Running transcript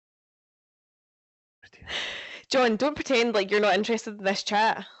John, don't pretend like you're not interested in this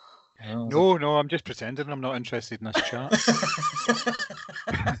chat. No, I'm just pretending I'm not interested in this chat.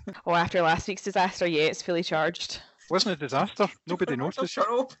 Oh, after last week's disaster, yeah, it's fully charged. Wasn't a disaster. Nobody noticed. Shut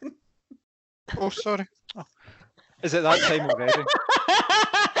open. Oh, sorry. Oh. Is it that time already?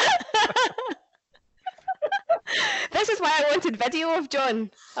 This is why I wanted video of John.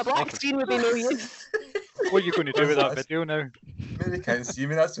 A black screen would be no use. What are you going to do with that video now? They can't see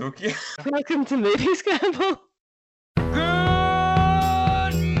me, that's okay. Welcome to Movie Scramble. Good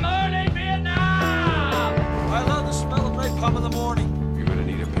morning, Vietnam! I love the smell of napalm in the morning. You're gonna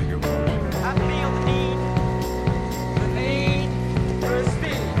need a bigger one. I feel the need for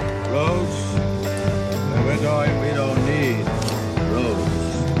speed. Roads? No, we don't need roads.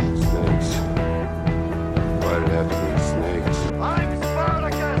 Snakes. Why did it have to be snakes? I'm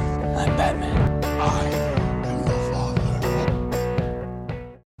Spartacus! I'm Batman. I am your father.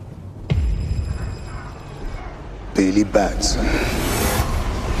 Billy Batson.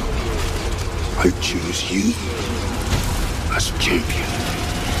 I choose you as champion.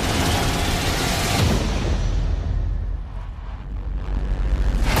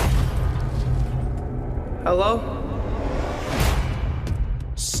 Hello?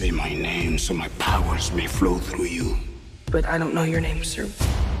 Say my name so my powers may flow through you. But I don't know your name, sir.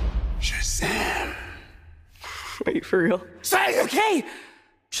 Shazam. Wait, for real? Say, okay!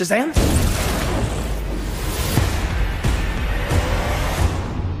 Shazam?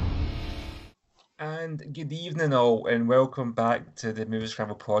 And good evening all, and welcome back to the Movie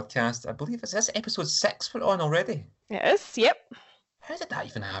Scramble podcast. I believe it's this episode 6 we're on already. Yes, yep. How did that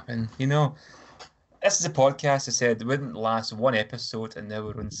even happen? You know, this is a podcast I said wouldn't last one episode, and now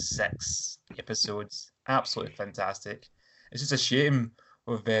we're on 6 episodes. Absolutely fantastic. It's just a shame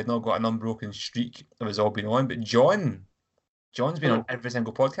we've not got an unbroken streak of us all being on, but John's been on every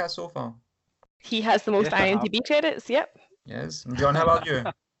single podcast so far. He has the most Yes, I have. IMDb credits, yep. Yes. And John, how about you?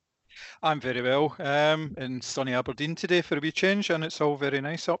 I'm very well. In sunny Aberdeen today for a wee change, and it's all very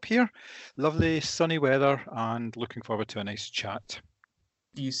nice up here. Lovely sunny weather, and looking forward to a nice chat.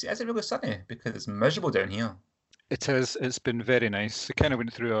 Do you see, is it really sunny? Because it's miserable down here. It is. It's been very nice. I kind of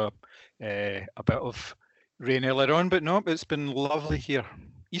went through a bit of rain earlier on, but no, it's been lovely here.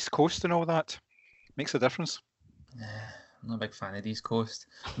 East Coast and all that makes a difference. I'm not a big fan of the East Coast.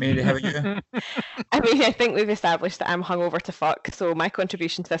 Mary, how about you? I mean, I think we've established that I'm hungover to fuck, so my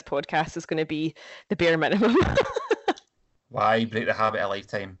contribution to this podcast is going to be the bare minimum. Why break the habit a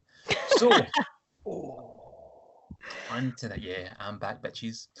lifetime? So, on to that. Yeah, I'm back,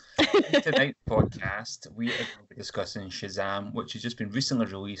 bitches. In tonight's podcast, we are going to be discussing Shazam, which has just been recently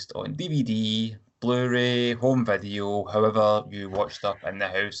released on DVD, Blu-ray, home video, however you watched up in the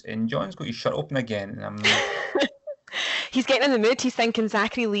house. And John's got his shirt open again, and I'm He's getting in the mood. He's thinking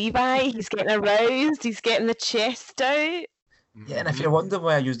Zachary Levi. He's getting aroused. He's getting the chest out. yeah. And if you're wondering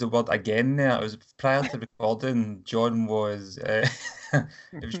why I used the word again, there, it was prior to recording. John was, I'm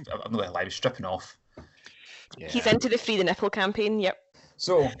not gonna lie, he was stripping off. He's into the Free the Nipple campaign, yep.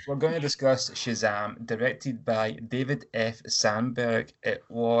 So, we're going to discuss Shazam, directed by David F. Sandberg. It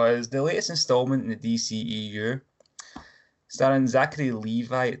was the latest installment in the DCEU. Starring Zachary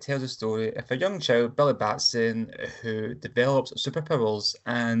Levi, it tells a story of a young child, Billy Batson, who develops superpowers.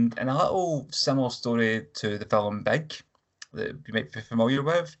 And in a little similar story to the film Big, that you might be familiar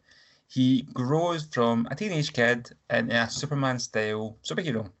with, he grows from a teenage kid into a Superman-style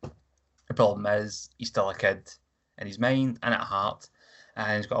superhero. The problem is, he's still a kid in his mind and at heart,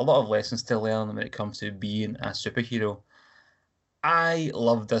 and he's got a lot of lessons to learn when it comes to being a superhero. I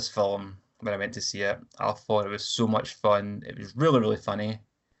loved this film when I went to see it. I thought it was so much fun. It was really, really funny.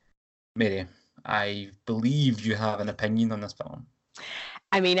 Mary, I believe you have an opinion on this film.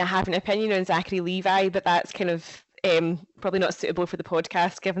 I mean, I have an opinion on Zachary Levi, but that's kind of probably not suitable for the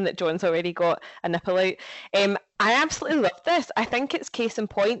podcast, given that John's already got a nipple out. I absolutely love this. I think it's case in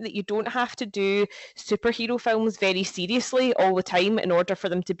point that you don't have to do superhero films very seriously all the time in order for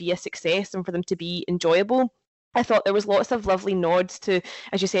them to be a success and for them to be enjoyable. I thought there was lots of lovely nods to,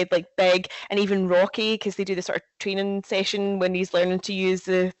 as you said, like Big and even Rocky, because they do the sort of training session when he's learning to use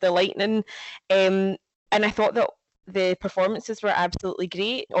the lightning. And I thought that the performances were absolutely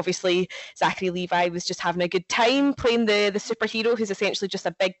great. Obviously, Zachary Levi was just having a good time playing the superhero who's essentially just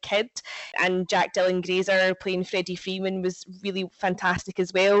a big kid. And Jack Dylan Grazer playing Freddie Freeman was really fantastic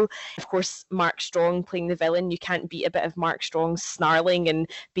as well. Of course, Mark Strong playing the villain. You can't beat a bit of Mark Strong snarling and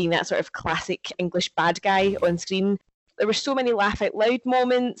being that sort of classic English bad guy on screen. There were so many laugh out loud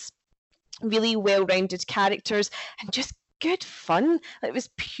moments, really well-rounded characters, and just good fun. It was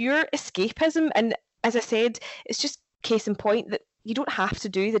pure escapism. And as I said, it's just case in point that you don't have to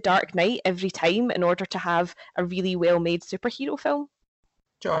do the Dark Knight every time in order to have a really well-made superhero film.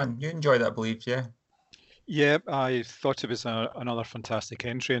 John, you enjoyed that, I believe, yeah? Yeah, I thought it was another fantastic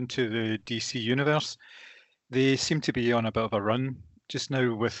entry into the DC universe. They seem to be on a bit of a run just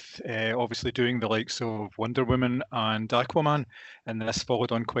now with obviously doing the likes of Wonder Woman and Aquaman, and this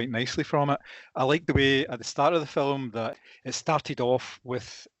followed on quite nicely from it. I like the way at the start of the film that it started off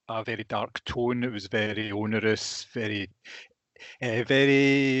with a very dark tone. It was very onerous, very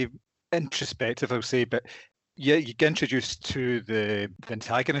introspective, I'll say, but yeah, you get introduced to the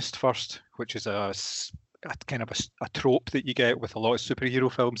antagonist first, which is a kind of a trope that you get with a lot of superhero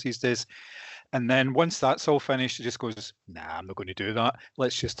films these days. And then once that's all finished, it just goes, nah, I'm not going to do that.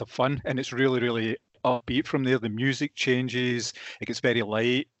 Let's just have fun. And it's really, really upbeat from there. The music changes. It gets very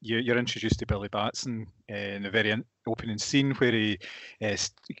light. You're introduced to Billy Batson in the very opening scene where he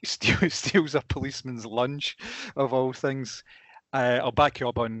steals a policeman's lunch, of all things. I'll back you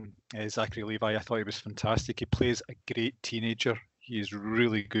up on Zachary Levi. I thought he was fantastic. He plays a great teenager. He is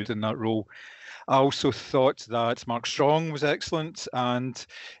really good in that role. I also thought that Mark Strong was excellent, and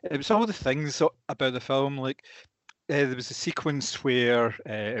it was all the things about the film. Like there was a sequence where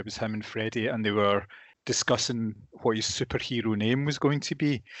it was him and Freddie, and they were discussing what his superhero name was going to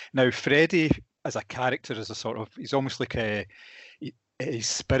be. Now, Freddie, as a character, is he's almost like a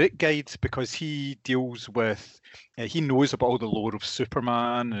spirit guide, because he deals with, he knows about all the lore of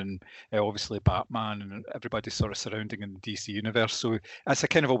Superman and obviously Batman and everybody sort of surrounding in the DC universe. So that's a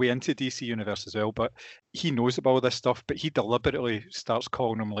kind of a way into DC universe as well. But he knows about all this stuff, but he deliberately starts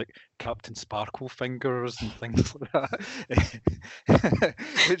calling him like Captain Sparkle Fingers and things like that,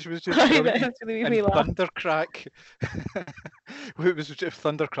 which was just brilliant. And Thundercrack,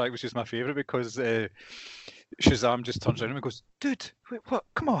 Thundercrack was just my favourite, because Shazam just turns around and goes, dude, wait, what?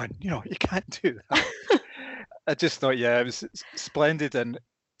 Come on, you can't do that. I just thought, yeah, it was splendid, and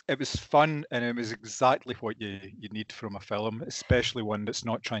it was fun, and it was exactly what you need from a film, especially one that's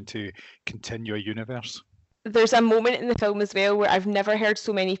not trying to continue a universe. There's a moment in the film as well where I've never heard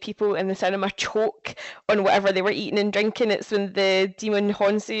so many people in the cinema choke on whatever they were eating and drinking. It's when the demon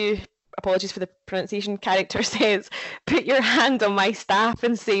Honsu, apologies for the pronunciation, character says, "Put your hand on my staff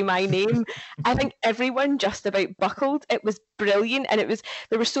and say my name." I think everyone just about buckled. It was brilliant, and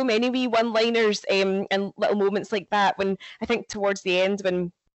there were so many wee one-liners and little moments like that, when I think towards the end,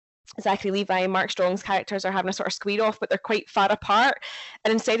 when Zachary Levi and Mark Strong's characters are having a sort of square off, but they're quite far apart.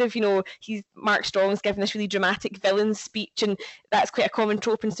 And instead of, Mark Strong's giving this really dramatic villain speech, and that's quite a common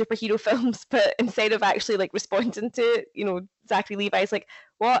trope in superhero films, but instead of actually like responding to it, Zachary Levi's like,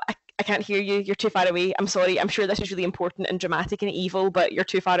 "What? I can't hear you. You're too far away. I'm sorry. I'm sure this is really important and dramatic and evil, but you're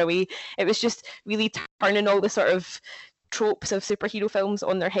too far away." It was just really turning all the sort of tropes of superhero films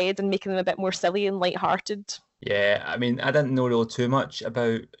on their head and making them a bit more silly and light-hearted. Yeah, I mean, I didn't know really too much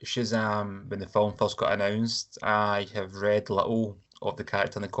about Shazam when the film first got announced. I have read little of the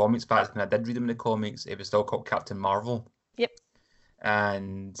character in the comics. In fact, when I did read him in the comics, it was still called Captain Marvel. Yep.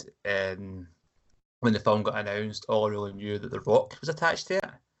 And when the film got announced, all I really knew that The Rock was attached to it,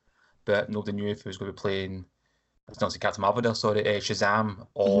 but nobody knew if he was going to be playing, it's not Captain Marvel, sorry, Shazam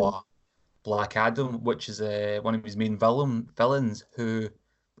or Black Adam, which is one of his main villains who,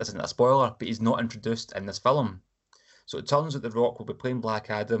 this isn't a spoiler, but he's not introduced in this film. So it turns out The Rock will be playing Black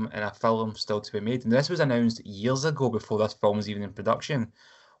Adam in a film still to be made. And this was announced years ago before this film was even in production,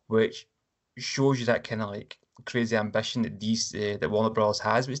 which shows you that kind of like crazy ambition that Warner Bros.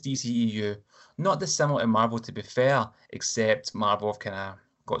 Has with DCEU. Not dissimilar to Marvel, to be fair, except Marvel have kind of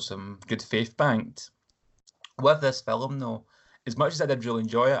got some good faith banked. With this film, though, as much as I did really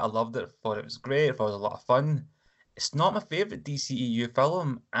enjoy it, I loved it, thought it was great, thought it was a lot of fun. It's not my favourite DCEU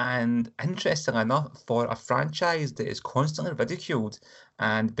film, and interestingly enough, for a franchise that is constantly ridiculed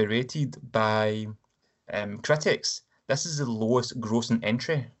and berated by critics, this is the lowest grossing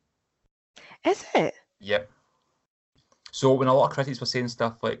entry. Is it? Yep. So when a lot of critics were saying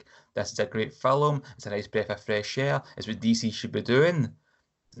stuff like, this is a great film, it's a nice breath of fresh air, it's what DC should be doing,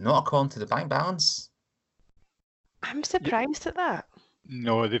 not according to the bank balance. I'm surprised at that.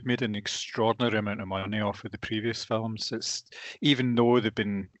 No, they've made an extraordinary amount of money off of the previous films. It's even though they've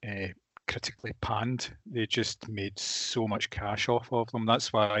been critically panned, they just made so much cash off of them.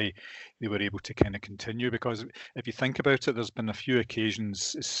 That's why they were able to kind of continue, because if you think about it, there's been a few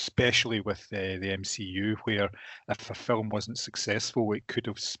occasions, especially with the MCU, where if a film wasn't successful, it could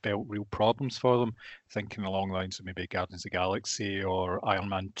have spelt real problems for them. Thinking along the lines of maybe Guardians of the Galaxy or Iron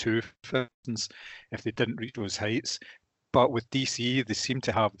Man 2, for instance, if they didn't reach those heights. But with DC, they seem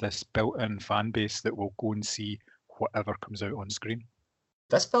to have this built-in fan base that will go and see whatever comes out on screen.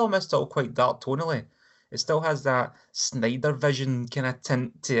 This film is still quite dark tonally. It still has that Snyder Vision kind of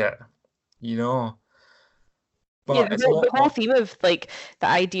tint to it, you know. But Yeah, it's a lot the whole more. theme of like the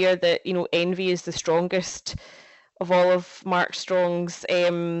idea that envy is the strongest of all of Mark Strong's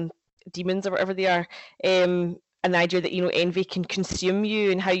demons or whatever they are, and the idea that envy can consume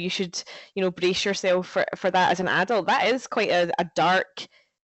you and how you should brace yourself for that as an adult. That is quite a dark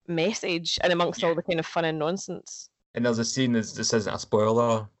message, and amongst all the kind of fun and nonsense. And there's a scene, this isn't a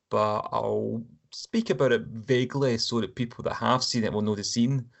spoiler, but I'll speak about it vaguely so that people that have seen it will know the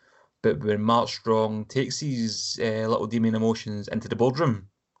scene. But when Mark Strong takes his little demon emotions into the boardroom,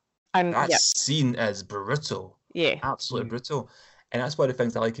 And that yeah, scene is brutal. yeah, Absolutely brutal. And that's one of the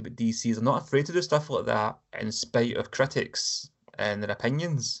things I like about DC is they're not afraid to do stuff like that in spite of critics and their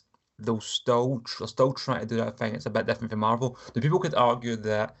opinions. They're still trying to do that thing. It's a bit different from Marvel. The people could argue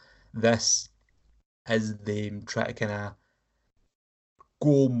that this is them trying to kind of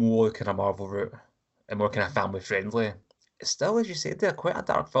go more kind of Marvel route and more kind of family friendly. It's still, as you said, they're quite a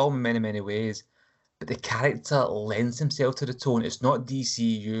dark film in many, many ways. But the character lends himself to the tone. It's not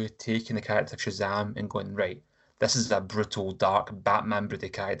DCU taking the character of Shazam and going, right, this is a brutal, dark, Batman broody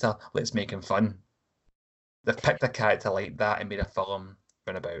character. Let's make him fun. They've picked a character like that and made a film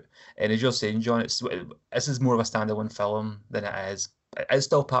run about. And as you're saying, John, this is more of a standalone film than it is. It is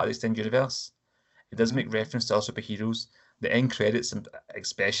still part of the extended universe. It does make reference to other superheroes. The end credits,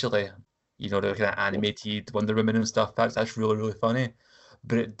 especially, the kind of animated Wonder Woman and stuff, that's really, really funny.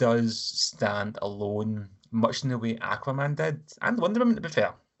 But it does stand alone, much in the way Aquaman did, and Wonder Woman, to be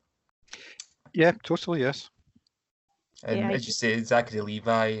fair. Yeah, totally, yes. And Yeah, as you say, Zachary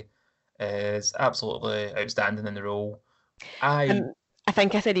Levi is absolutely outstanding in the role. I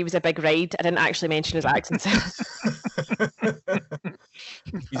think I said he was a big ride. I didn't actually mention his accent.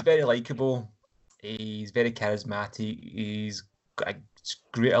 He's very likable. He's very charismatic. He's got a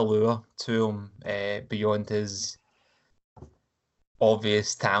great allure to him beyond his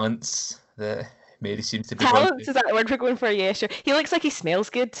obvious talents that Mary seems to be Talents, is that the word we're going for? Yeah, sure. He looks like he smells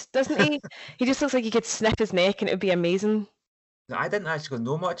good, doesn't he? He just looks like he could snip his neck and it would be amazing. Now, I didn't actually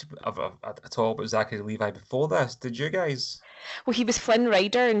know much at all about Zachary Levi before this. Did you guys? Well, he was Flynn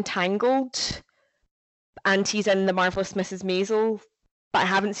Rider in Tangled, and he's in The Marvelous Mrs. Maisel, but I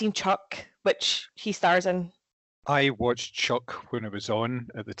haven't seen Chuck, which he stars in. I watched Chuck when it was on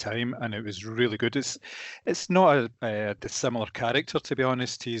at the time, and it was really good. It's not a dissimilar character, to be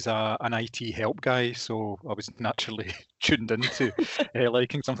honest. He's an IT help guy, so I was naturally tuned into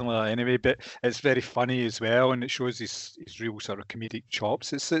liking something like that anyway. But it's very funny as well, and it shows his real sort of comedic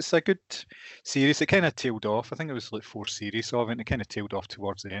chops. It's a good series. It kind of tailed off. I think it was like 4 series of it, and it kind of tailed off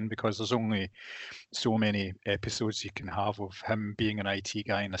towards the end because there's only so many episodes you can have of him being an IT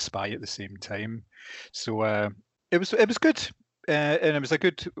guy and a spy at the same time. So it was good, and it was a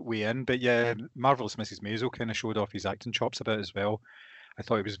good way in. But yeah, Marvelous Mrs. Maisel kind of showed off his acting chops a bit as well. I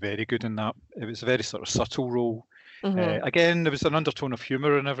thought he was very good in that. It was a very sort of subtle role. Again, there was an undertone of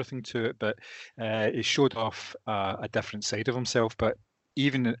humour and everything to it, but he showed off a different side of himself. But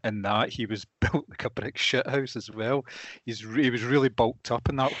even in that, he was built like a brick shithouse as well. He was really bulked up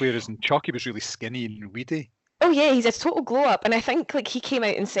in that, whereas in Chuck, he was really skinny and weedy. Oh yeah, he's a total glow up, and I think like he came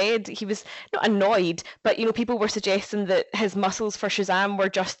out and said he was not annoyed, but people were suggesting that his muscles for Shazam were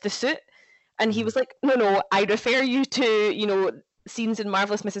just the suit, and he was like, no, I refer you to scenes in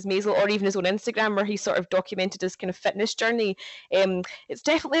Marvelous Mrs. Maisel or even his own Instagram where he sort of documented his kind of fitness journey. It's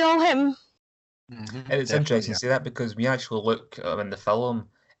definitely all him. And it's interesting to say that because we actually look in the film,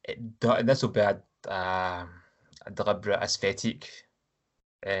 and this will be a deliberate aesthetic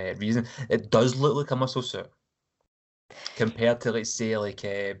reason. It does look like a muscle suit. Compared to, let's say, like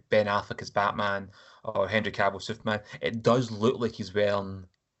Ben Affleck as Batman or Henry Cavill Superman, it does look like he's wearing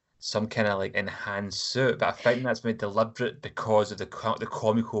some kind of like enhanced suit. But I think that's made deliberate because of the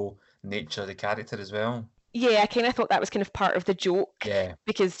comical nature of the character as well. Yeah, I kind of thought that was kind of part of the joke. Yeah.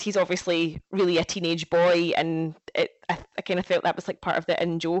 Because he's obviously really a teenage boy, and I kind of felt that was like part of the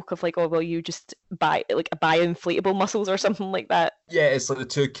in-joke of like, oh, well, you just buy inflatable muscles or something like that. Yeah, it's like the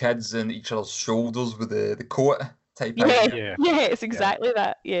two kids on each other's shoulders with the coat type. Yeah, it's exactly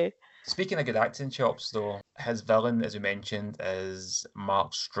that. Yeah. Speaking of good acting chops, though, his villain, as we mentioned, is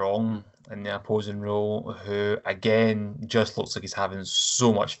Mark Strong in the opposing role, who again just looks like he's having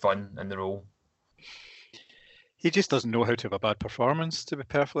so much fun in the role. He just doesn't know how to have a bad performance, to be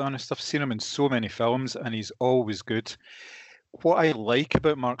perfectly honest. I've seen him in so many films, and he's always good. What I like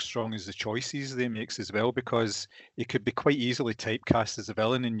about Mark Strong is the choices that he makes as well, because he could be quite easily typecast as a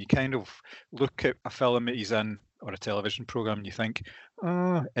villain, and you kind of look at a film that he's in or a television program and you think,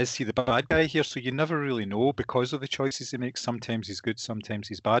 oh, is he the bad guy here? So you never really know because of the choices he makes. Sometimes he's good, sometimes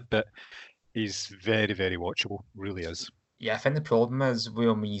he's bad, but He's very, very watchable, really is. Yeah, I think the problem is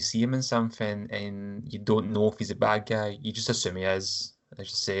when you see him in something and you don't know if he's a bad guy, you just assume he is, as you're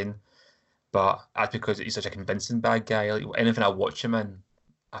saying. But that's because he's such a convincing bad guy. Like, anything I watch him in,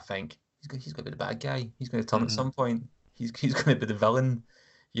 I think he's going to be the bad guy. He's going to turn at some point. He's going to be the villain,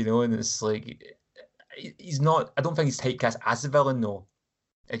 and it's like he's not. I don't think he's typecast as a villain, though.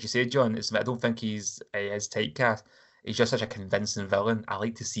 As you said, John, I don't think he's typecast. He's just such a convincing villain. I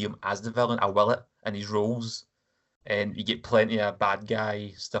like to see him as the villain. I will it in his roles, and you get plenty of bad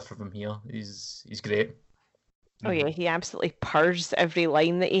guy stuff from him here. He's great. Oh yeah, he absolutely purrs every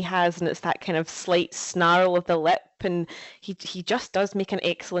line that he has, and it's that kind of slight snarl of the lip, and he just does make an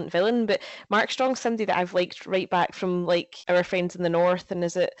excellent villain. But Mark Strong's somebody that I've liked right back from like Our Friends in the North, and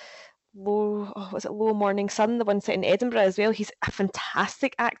was it Low Morning Sun, the one set in Edinburgh as well. He's a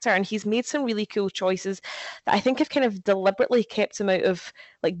fantastic actor, and he's made some really cool choices that I think have kind of deliberately kept him out of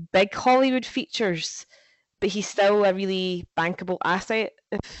like big Hollywood features, but he's still a really bankable asset,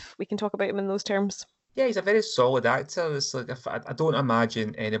 if we can talk about him in those terms. Yeah, he's a very solid actor. It's like I don't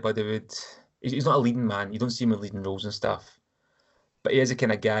imagine anybody would. He's not a leading man. You don't see him in leading roles and stuff. But he is a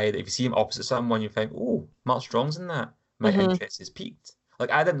kind of guy that if you see him opposite someone, you think, "Oh, Mark Strong's in that." My interest is piqued. Like,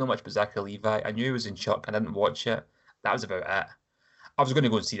 I didn't know much about Zachary Levi. I knew he was in Chuck. I didn't watch it. That was about it. I was going to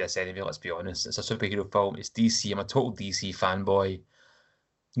go and see this anyway. Let's be honest. It's a superhero film. It's DC. I'm a total DC fanboy.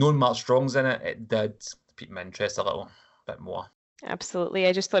 Knowing Mark Strong's in it, it did pique my interest a little bit more. Absolutely.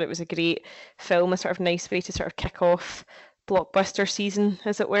 I just thought it was a great film, a sort of nice way to sort of kick off blockbuster season,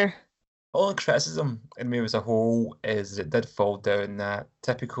 as it were. All the criticism in me as a whole is that it did fall down that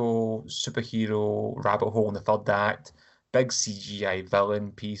typical superhero rabbit hole in the third act, big CGI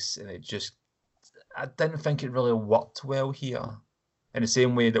villain piece, and I didn't think it really worked well here. In the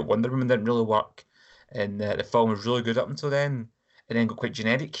same way that Wonder Woman didn't really work, and the film was really good up until then, and then got quite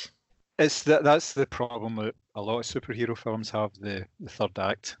generic. That's the problem that a lot of superhero films have, the third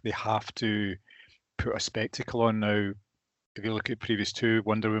act. They have to put a spectacle on now. If you look at previous two,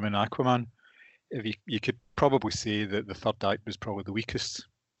 Wonder Woman, Aquaman, you could probably say that the third act was probably the weakest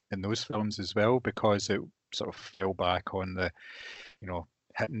in those films as well, because it sort of fell back on the,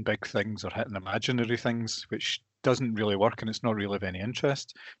 hitting big things or hitting imaginary things, which doesn't really work and it's not really of any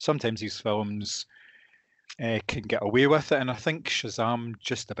interest. Sometimes these films can get away with it, and I think Shazam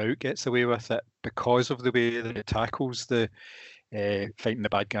just about gets away with it because of the way that it tackles the fighting the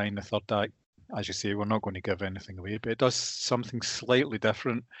bad guy in the third act. As you say, we're not going to give anything away, but it does something slightly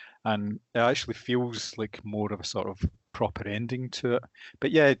different, and it actually feels like more of a sort of proper ending to it.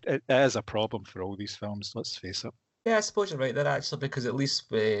 But yeah, it is a problem for all these films, let's face it. Yeah, I suppose you're right there, actually, because at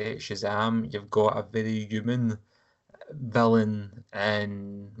least with Shazam, you've got a very human villain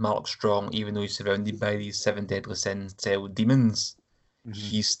in Mark Strong. Even though he's surrounded by these 7 deadly sin-style demons,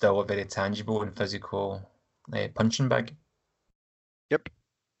 he's still a very tangible and physical punching bag. Yep.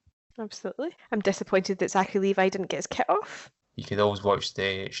 Absolutely. I'm disappointed that Zachary Levi didn't get his kit off. You could always watch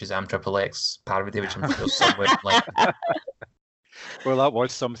the Shazam Triple X parody, which I'm sure somewhere like. Well, that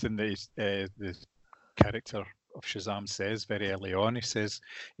was something that the character of Shazam says very early on. He says,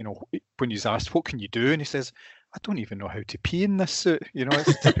 when he's asked, what can you do? And he says, I don't even know how to pee in this suit. It's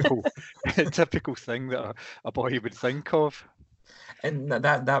a typical thing that a boy would think of. And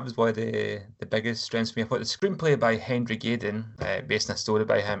that was one of the biggest strengths for me. I thought the screenplay by Henry Gayden, based on a story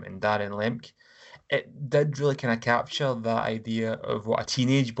by him and Darren Lemke, it did really kind of capture that idea of what a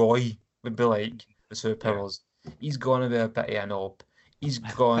teenage boy would be like with superpowers. He's going to be a bit of a knob. He's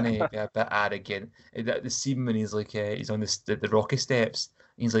going to be a bit arrogant. The scene when he's like, he's on the rocky steps,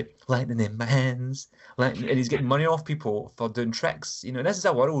 he's like, lightning in my hands, and he's getting money off people for doing tricks. And this is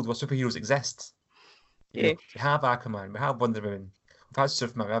a world where superheroes exist. We have Aquaman, we have Wonder Woman, we've had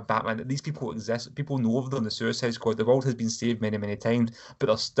Superman, we have Batman. These people exist. People know of them. The Suicide Squad. The world has been saved many, many times,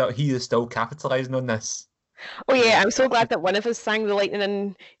 but he is still capitalising on this. Oh yeah, I'm so glad that one of us sang the lightning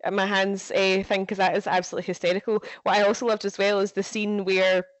in my hands thing, because that is absolutely hysterical. What I also loved as well is the scene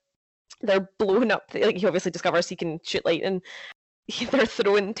where they're blowing up, like he obviously discovers he can shoot lightning. They're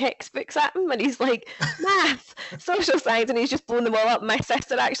throwing textbooks at him, and he's like, math, social science, and he's just blowing them all up. My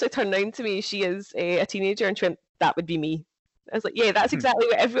sister actually turned around to me. She is a teenager, and she went, that would be me. I was like, yeah, that's exactly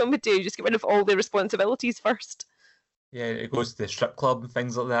what everyone would do. Just get rid of all their responsibilities first. Yeah, it goes to the strip club and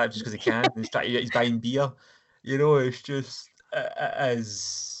things like that just because he can. He's buying beer. It's just it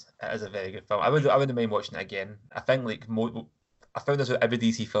is a very good film. I wouldn't mind watching it again. I think I found this with every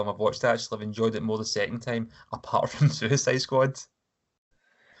DC film I've watched. Actually, I've enjoyed it more the second time, apart from Suicide Squad.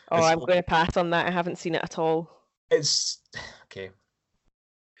 I'm going to pass on that. I haven't seen it at all. It's okay.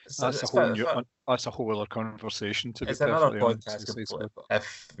 That's a whole new, that's a whole other conversation to be It's another perfectly honest. podcast It's completely. like-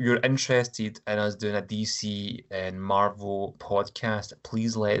 If you're interested in us doing a DC and Marvel podcast,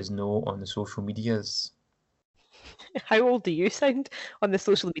 please let us know on the social medias. How old do you sound on the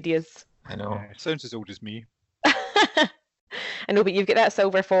social medias? I know. Yeah, sounds as old as me. I know, but you've got that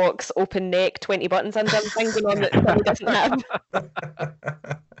silver fox, open neck, 20 buttons under him thing going on that Sonny doesn't have.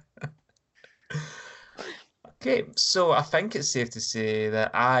 Okay, so I think it's safe to say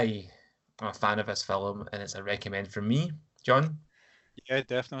that I am a fan of this film and it's a recommend for me. John? Yeah,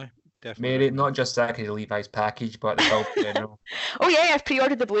 definitely. Mary, recommend. not just Zachary Levi's package, but the film in general. Oh yeah, I've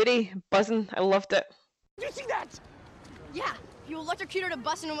pre-ordered the Blu-ray. Buzzing. I loved it. Did you see that? Yeah, you electrocuted a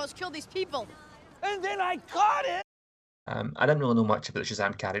bus and almost killed these people. And then I caught it. I didn't really know much about the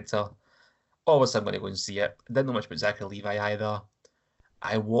Shazam character. Obviously, I'm going to go and see it. I didn't know much about Zachary Levi either.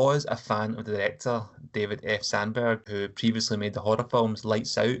 I was a fan of the director, David F. Sandberg, who previously made the horror films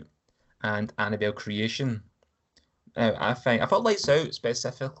Lights Out and Annabelle Creation. Now, I thought Lights Out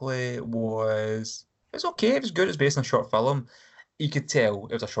specifically it was okay. It was good. It was based on a short film. You could tell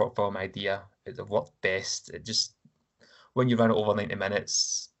it was a short film idea. It worked best. It just, when you run it over 90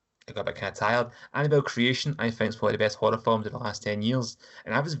 minutes, I got a bit kind of tired. Annabelle Creation, I think, is one of the best horror films in the last 10 years.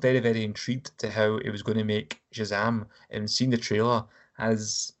 And I was very, very intrigued to how it was going to make Shazam. And seeing the trailer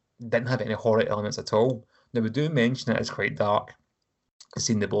didn't have any horror elements at all. Now, we do mention it as quite dark.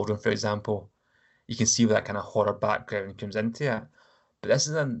 Seeing the ballroom, for example, you can see where that kind of horror background comes into it. But this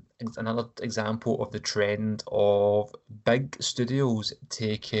is another example of the trend of big studios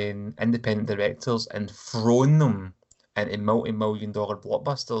taking independent directors and throwing them into multi-million-dollar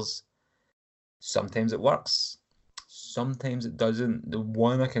blockbusters. Sometimes it works, sometimes it doesn't. The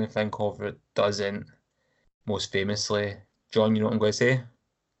one I can think of that doesn't, most famously, John, you know what I'm going to say?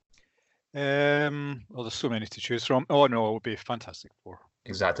 Well, there's so many to choose from. Oh no, it would be Fantastic Four.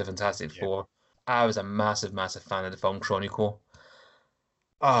 Exactly, Fantastic Yeah. Four. I was a massive, massive fan of the film Chronicle.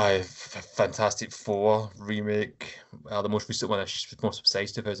 Fantastic Four remake. Well, the most recent one, most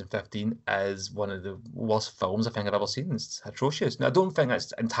precise, 2015, is one of the worst films I think I've ever seen. It's atrocious. Now, I don't think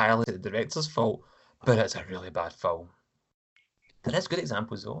it's entirely the director's fault, but it's a really bad film. There is good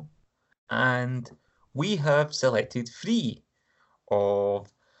examples though, and we have selected 3 of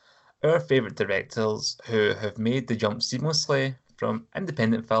our favourite directors who have made the jump seamlessly from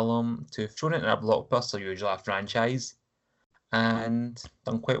independent film to thrown into a blockbuster, usually a franchise, and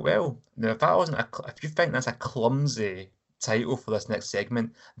done quite well. Now, if you think that's a clumsy title for this next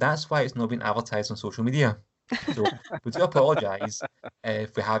segment, that's why it's not been advertised on social media. So we do apologise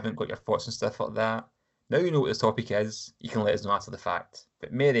if we haven't got your thoughts and stuff like that. Now you know what this topic is, you can let us know after the fact.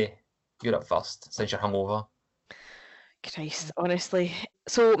 But Mary, you're up first, since you're hungover. Christ, honestly.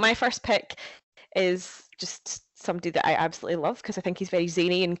 So my first pick is just somebody that I absolutely love because I think he's very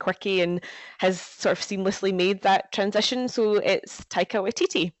zany and quirky and has sort of seamlessly made that transition. So it's Taika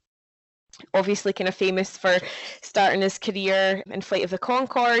Waititi. Obviously kind of famous for starting his career in Flight of the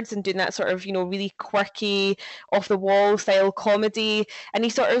Conchords and doing that sort of, really quirky, off-the-wall style comedy. And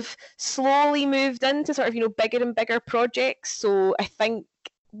he sort of slowly moved into sort of, bigger and bigger projects. So I think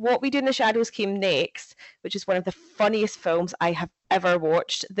What We Do in the Shadows came next, which is one of the funniest films I have ever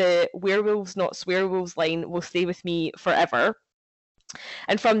watched. The werewolves, not swearwolves line will stay with me forever.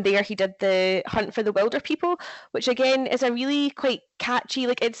 And from there, he did The Hunt for the Wilder People, which again is a really quite catchy,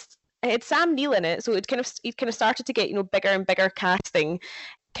 it's Sam Neill in it, so it kind of started to get bigger and bigger casting,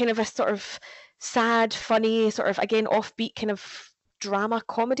 kind of a sort of sad, funny, sort of again offbeat kind of drama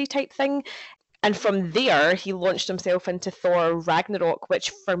comedy type thing. And from there, he launched himself into Thor Ragnarok,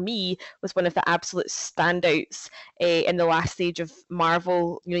 which for me was one of the absolute standouts in the last stage of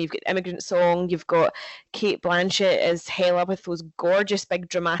Marvel. You've got Immigrant Song, you've got Kate Blanchett as Hela with those gorgeous big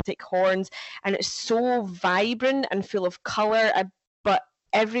dramatic horns, and it's so vibrant and full of colour, but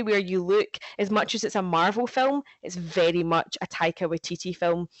everywhere you look, as much as it's a Marvel film, it's very much a Taika Waititi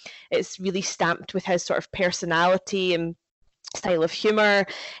film. It's really stamped with his sort of personality and style of humour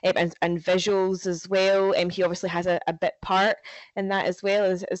and visuals as well. He obviously has a bit part in that as well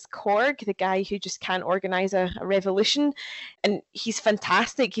as Korg, the guy who just can't organise a revolution. And he's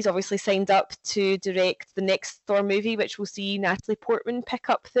fantastic. He's obviously signed up to direct the next Thor movie, which will see Natalie Portman pick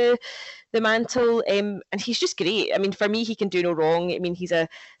up the mantle. And he's just great. For me, he can do no wrong. He's a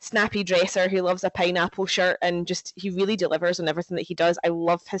snappy dresser who loves a pineapple shirt and just he really delivers on everything that he does. I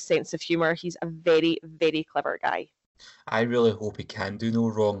love his sense of humour. He's a very, very clever guy. I really hope he can do no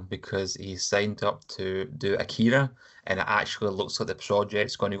wrong because he signed up to do Akira and it actually looks like the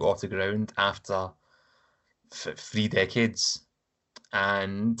project's going to go off the ground after 3 decades.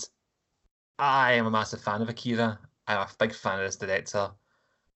 And I am a massive fan of Akira. I'm a big fan of this director.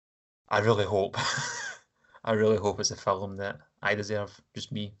 I really hope. I really hope it's a film that I deserve.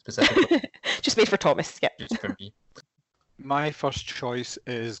 Just me, specifically. Just made for Thomas, yeah. Just for me. My first choice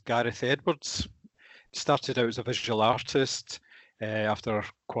is Gareth Edwards. Started out as a visual artist after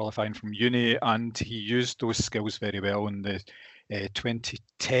qualifying from uni, and he used those skills very well in the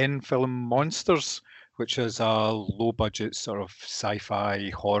 2010 film Monsters, which is a low-budget sort of sci-fi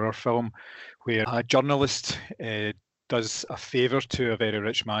horror film where a journalist does a favour to a very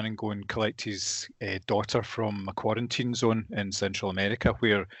rich man and go and collect his daughter from a quarantine zone in Central America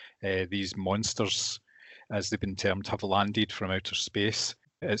where these monsters, as they've been termed, have landed from outer space.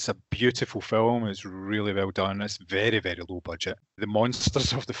 It's a beautiful film. It's really well done. It's very, very low budget. The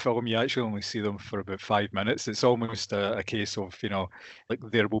monsters of the film, you actually only see them for about 5 minutes. It's almost a case of, like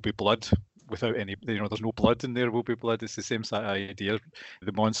There Will Be Blood without any, there's no blood in There Will Be Blood. It's the same sort of idea.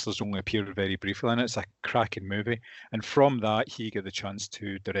 The monsters only appear very briefly in it. It's a cracking movie. And from that, he got the chance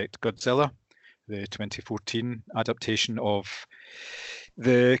to direct Godzilla, the 2014 adaptation of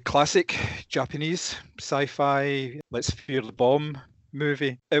the classic Japanese sci-fi Let's Fear the Bomb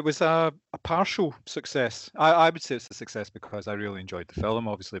movie. It was a partial success. I would say it's a success because I really enjoyed the film,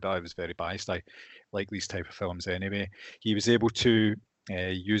 obviously, but I was very biased. I like these type of films anyway. He was able to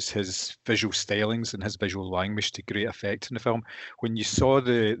use his visual stylings and his visual language to great effect in the film. When you saw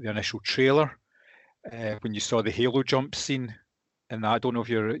the initial trailer, when you saw the halo jump scene, and I don't know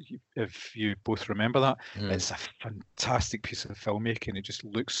if you both remember that. It's a fantastic piece of filmmaking. It just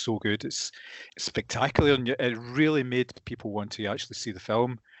looks so good. It's spectacular, and it really made people want to actually see the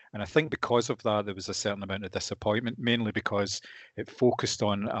film. And I think because of that, there was a certain amount of disappointment, mainly because it focused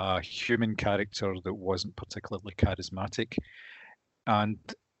on a human character that wasn't particularly charismatic. And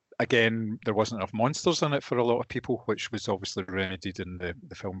again, there wasn't enough monsters in it for a lot of people, which was obviously remedied in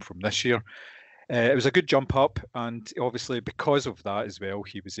the film from this year. It was a good jump up, and obviously because of that as well,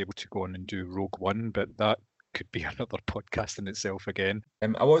 he was able to go on and do Rogue One, but that could be another podcast in itself again.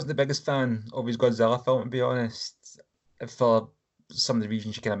 I wasn't the biggest fan of his Godzilla film, to be honest, for some of the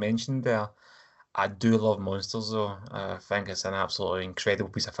reasons you kind of mentioned there. I do love Monsters, though. I think it's an absolutely incredible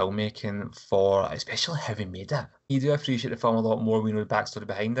piece of filmmaking for especially how he made it. You do appreciate the film a lot more when you know the backstory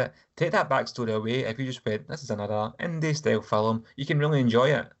behind it. Take that backstory away, if you just went, this is another indie-style film, you can really enjoy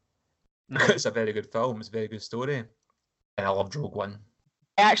it. It's a very good film. It's a very good story. And I loved Rogue One.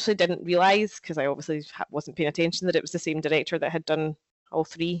 I actually didn't realise, because I obviously wasn't paying attention, that it was the same director that had done all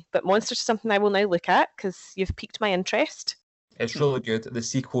three. But Monsters is something I will now look at, because you've piqued my interest. It's really good. The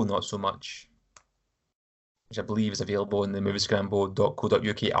sequel, not so much. Which I believe is available in the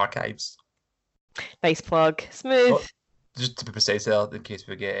moviescramble.co.uk archives. Nice plug. Smooth. Well, just to be precise there, in case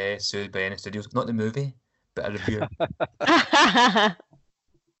we get sued by any studios. Not the movie, but a review.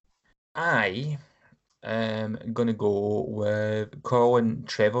 I am going to go with Colin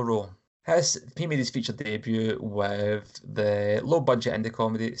Trevorrow. He made his feature debut with the low-budget indie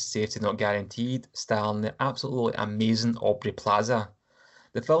comedy Safety Not Guaranteed, starring the absolutely amazing Aubrey Plaza.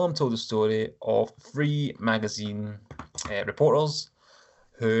 The film told the story of 3 magazine reporters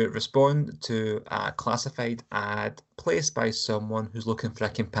who respond to a classified ad placed by someone who's looking for a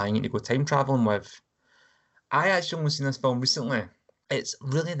companion to go time travelling with. I actually only seen this film recently. It's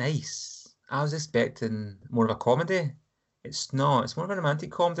really nice. I was expecting more of a comedy. It's not. It's more of a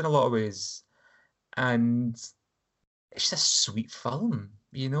romantic comedy in a lot of ways. And it's just a sweet film,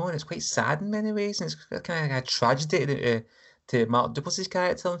 and it's quite sad in many ways. And it's kind of like a tragedy to Mark Duplass's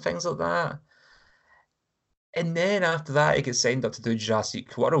character and things like that. And then after that, he gets signed up to do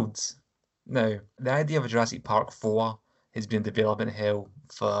Jurassic World. Now, the idea of a Jurassic Park 4 has been in development hell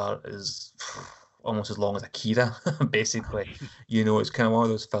for almost as long as Akira, basically. It's kind of one of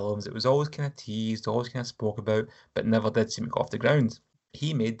those films that was always kind of teased, always kind of spoke about, but never did seem to go off the ground.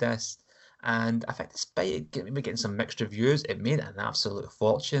 He made this, and I think despite it getting some mixed reviews, it made an absolute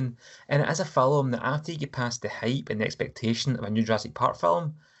fortune. And it is a film that after you get past the hype and the expectation of a new Jurassic Park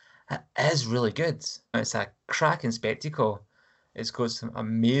film, it is really good. It's a cracking spectacle. It's got some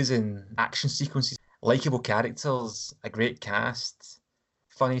amazing action sequences, likeable characters, a great cast,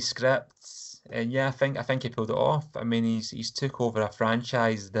 funny scripts. And yeah, I think he pulled it off. I mean, he's took over a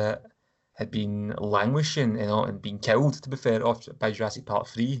franchise that had been languishing, and being killed, to be fair, off by Jurassic Park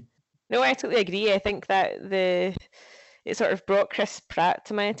 3. No, I totally agree. I think that it sort of brought Chris Pratt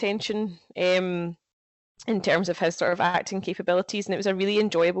to my attention in terms of his sort of acting capabilities, and it was a really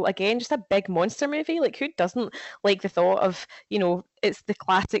enjoyable, again, just a big monster movie. Like, who doesn't like the thought of, it's the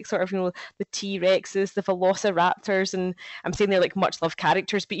classic sort of, the T-Rexes, the Velociraptors, and I'm saying they're like much loved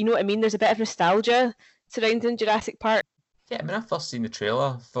characters, but you know what I mean? There's a bit of nostalgia surrounding Jurassic Park. Yeah, I mean, I first seen the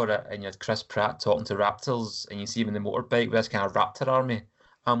trailer for it, and you had Chris Pratt talking to raptors, and you see him in the motorbike with this kind of raptor army.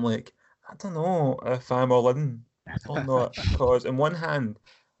 I'm like, I don't know if I'm all in on that, because on one hand,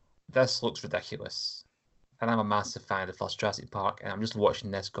 this looks ridiculous. And I'm a massive fan of the first Jurassic Park, and I'm just watching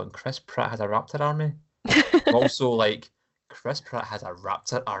this going, Chris Pratt has a raptor army? I'm also like, Chris Pratt has a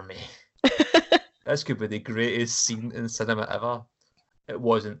raptor army. This could be the greatest scene in cinema ever. It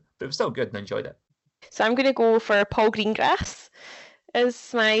wasn't, but it was still good and I enjoyed it. So I'm going to go for Paul Greengrass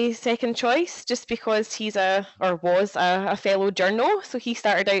as my second choice, just because he's was a fellow journo. So he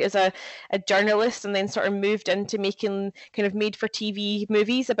started out as a journalist and then sort of moved into making kind of made-for-TV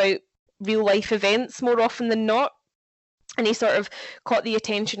movies about real-life events more often than not. And he sort of caught the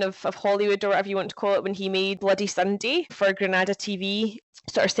attention of Hollywood, or whatever you want to call it, when he made Bloody Sunday for Granada TV,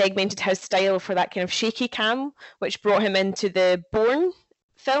 sort of segmented his style for that kind of shaky cam, which brought him into the Bourne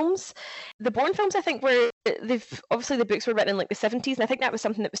films. The Bourne films, I think, obviously the books were written in like the 70s, and I think that was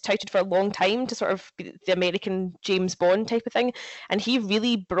something that was touted for a long time to sort of be the American James Bond type of thing. And he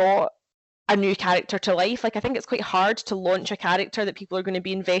really brought a new character to life. Like, I think it's quite hard to launch a character that people are going to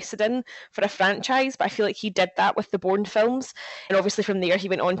be invested in for a franchise, but I feel like he did that with the Bourne films. And obviously from there he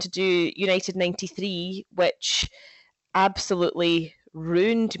went on to do United 93, which absolutely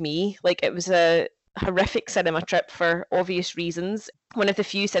ruined me. Like, it was a horrific cinema trip for obvious reasons. One of the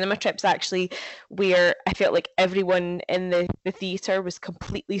few cinema trips actually where I felt like everyone in the theatre was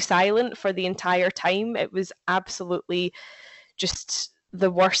completely silent for the entire time. It was absolutely just the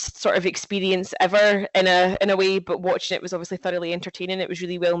worst sort of experience ever in a way, but watching it was obviously thoroughly entertaining. It was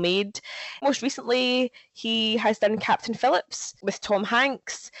really well made. Most recently, he has done Captain Phillips with Tom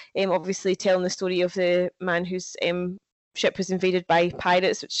Hanks, obviously telling the story of the man whose ship was invaded by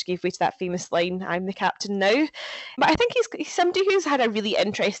pirates, which gave way to that famous line, "I'm the captain now." But I think he's somebody who's had a really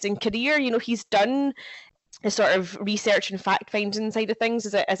interesting career. You know, he's done a sort of research and fact-finding side of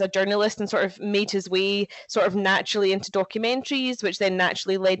things as a journalist, and sort of made his way sort of naturally into documentaries, which then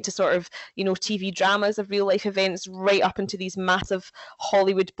naturally led to sort of, you know, TV dramas of real-life events, right up into these massive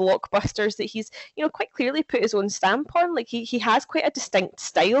Hollywood blockbusters that he's, you know, quite clearly put his own stamp on. Like, he has quite a distinct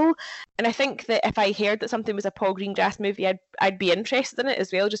style, and I think that if I heard that something was a Paul Greengrass movie, I'd be interested in it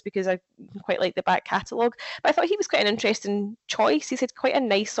as well, just because I quite like the back catalogue. But I thought he was quite an interesting choice. He's had quite a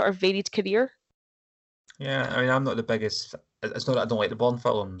nice sort of varied career. Yeah, I mean, I'm not the biggest. It's not that I don't like the Bourne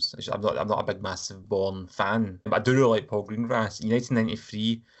films. I'm not a big, massive Bourne fan. But I do really like Paul Greengrass. United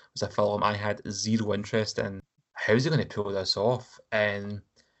 93 was a film I had zero interest in. How's he going to pull this off? And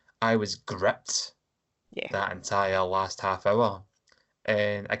I was gripped that entire last half hour.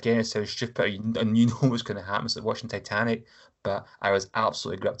 And again, it sounds stupid, and you know what's going to happen. It's like watching Titanic, but I was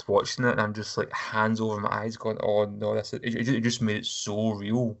absolutely gripped watching it, and I'm just like hands over my eyes, going, "Oh no, it just made it so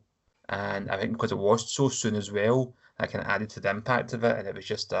real." And I think because it was so soon as well, that kind of added to the impact of it, and it was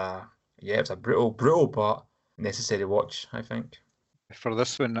just it was a brutal but necessary watch, I think. For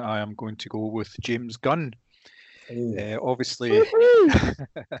this one, I am going to go with James Gunn. Obviously,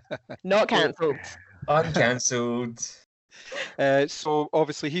 not cancelled. Uncancelled. So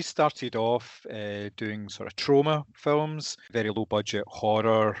obviously he started off doing sort of trauma films, very low budget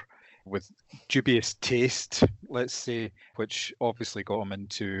horror with dubious taste, let's say, which obviously got him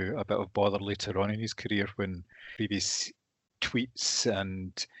into a bit of bother later on in his career when previous tweets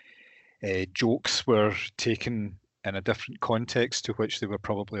and jokes were taken in a different context to which they were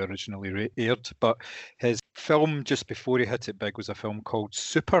probably originally aired. But his film just before he hit it big was a film called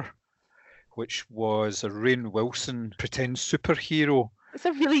Super, which was a Rainn Wilson pretend superhero. It's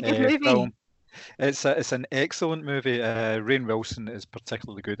a really good movie. Film. It's an excellent movie. Rainn Wilson is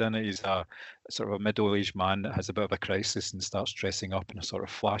particularly good in it. He's a sort of a middle-aged man that has a bit of a crisis and starts dressing up in a sort of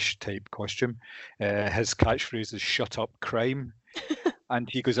Flash-type costume. His catchphrase is "Shut up, crime." And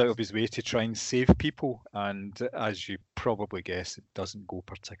he goes out of his way to try and save people. And as you probably guess, it doesn't go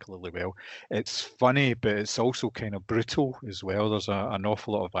particularly well. It's funny, but it's also kind of brutal as well. There's an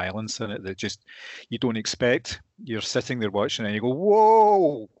awful lot of violence in it that just you don't expect. You're sitting there watching and you go,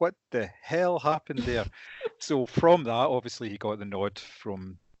 whoa, what the hell happened there? So from that, obviously, he got the nod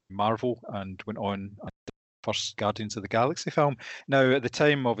from Marvel and went on the first Guardians of the Galaxy film. Now, at the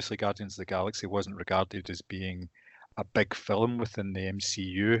time, obviously, Guardians of the Galaxy wasn't regarded as being a big film within the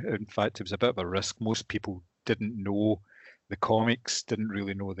MCU. In fact, it was a bit of a risk. Most people didn't know the comics, didn't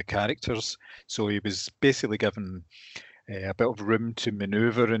really know the characters. So he was basically given a bit of room to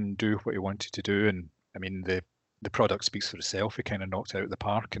maneuver and do what he wanted to do. And I mean, the product speaks for itself. He kind of knocked it out of the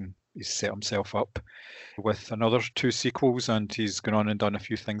park, and he's set himself up with another 2 sequels, and he's gone on and done a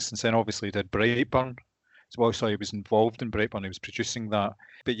few things since then. Obviously, he did Brightburn as well, so he was involved in Brightburn. He was producing that.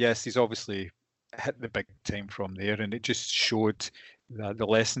 But yes, he's obviously hit the big time from there, and it just showed that the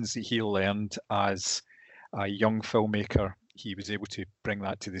lessons that he learned as a young filmmaker he was able to bring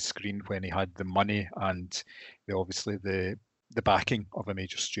that to the screen when he had the money and obviously the backing of a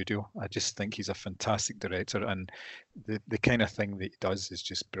major studio. I just think he's a fantastic director, and the kind of thing that he does is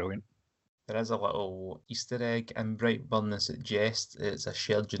just brilliant. There is a little Easter egg in Brightburn that suggests it's a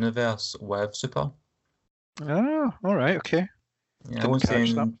shared universe with Super. Oh, all right, okay. Yeah, I won't say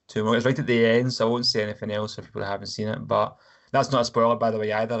anything too much. It's right at the end, so I won't say anything else for people that haven't seen it. But that's not a spoiler, by the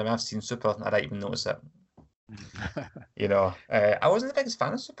way, either. I mean, I've seen Super, and I didn't even notice it. I wasn't the biggest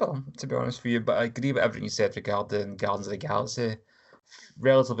fan of Super, to be honest with you, but I agree with everything you said regarding Guardians of the Galaxy.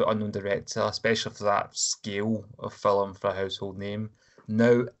 Relatively unknown director, especially for that scale of film for a household name.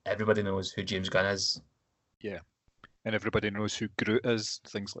 Now everybody knows who James Gunn is. Yeah. And everybody knows who Groot is,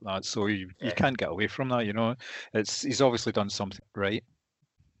 things like that. So you can't get away from that, he's obviously done something right.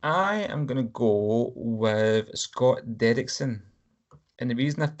 I am going to go with Scott Derrickson. And the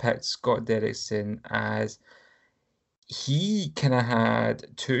reason I've picked Scott Derrickson as he kind of had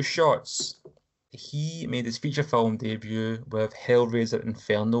two shots. He made his feature film debut with Hellraiser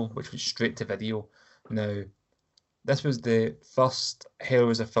Inferno, which was straight to video. Now, this was the first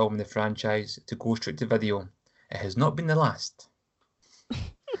Hellraiser film in the franchise to go straight to video. It has not been the last.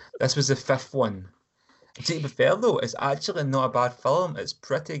 This was the fifth one. To be fair though, it's actually not a bad film. It's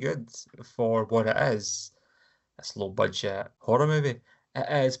pretty good for what it is. It's a low budget horror movie.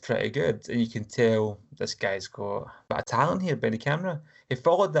 It is pretty good, and you can tell this guy's got a bit of talent here behind the camera. He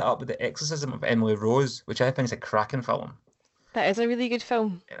followed that up with The Exorcism of Emily Rose, which I think is a cracking film. That is a really good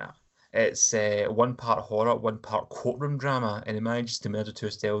film. Yeah. It's one part horror, one part courtroom drama, and it manages to merge the two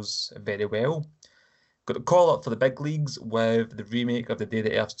styles very well. Got a call up for the big leagues with the remake of The Day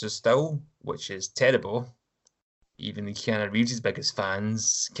the Earth Stood Still, which is terrible. Even the Keanu Reeves' biggest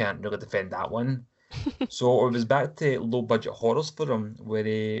fans can't really defend that one. So it was back to low-budget horrors for him, where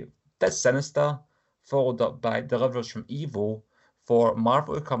he did Sinister, followed up by Deliverers from Evil, for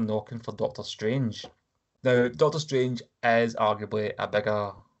Marvel to come knocking for Doctor Strange. Now, Doctor Strange is arguably a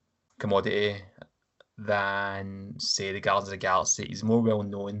bigger commodity than, say, the Guardians of the Galaxy. He's more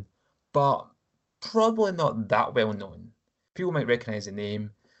well-known, but probably not that well known. People might recognise the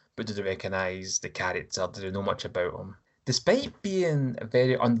name, but do they recognise the character? Do they know much about him? Despite being a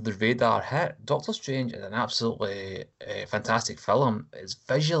very under the radar hit, Doctor Strange is an absolutely fantastic film. It's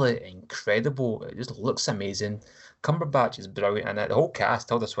visually incredible. It just looks amazing. Cumberbatch is brilliant in it. The whole cast,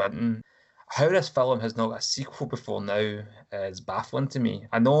 Tilda Swinton. How this film has not got a sequel before now is baffling to me.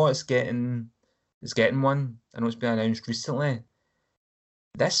 I know it's getting one. I know it's been announced recently.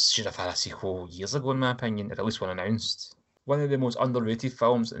 This should have had a sequel years ago, in my opinion, or at least one announced. One of the most underrated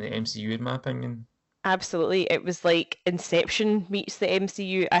films in the MCU, in my opinion. Absolutely. It was like Inception meets the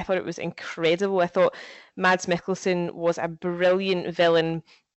MCU. I thought it was incredible. I thought Mads Mikkelsen was a brilliant villain.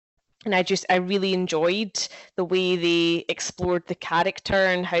 And I really enjoyed the way they explored the character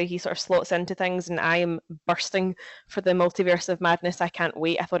and how he sort of slots into things. And I am bursting for the Multiverse of Madness. I can't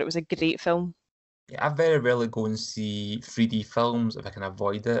wait. I thought it was a great film. Yeah, I very rarely go and see 3D films if I can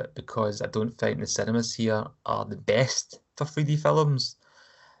avoid it, because I don't think the cinemas here are the best for 3D films.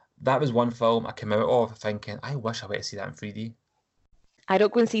 That was one film I came out of thinking, I wish I went to see that in 3D. I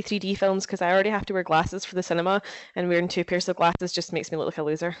don't go and see 3D films because I already have to wear glasses for the cinema, and wearing 2 pairs of glasses just makes me look like a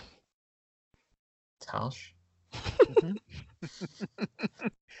loser. It's harsh.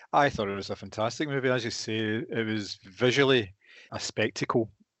 I thought it was a fantastic movie. As you say, it was visually a spectacle.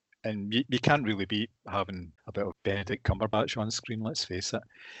 And you can't really beat having a bit of Benedict Cumberbatch on screen, let's face it.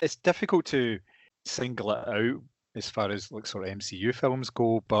 It's difficult to single it out as far as like sort of MCU films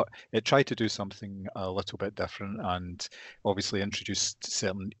go, but it tried to do something a little bit different and obviously introduced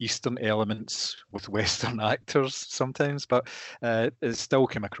certain Eastern elements with Western actors sometimes, but it still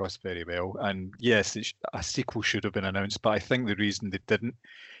came across very well. And yes, a sequel should have been announced, but I think the reason they didn't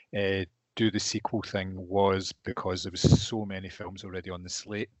do the sequel thing was because there was so many films already on the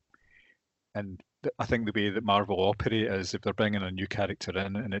slate. And I think the way that Marvel operate is if they're bringing a new character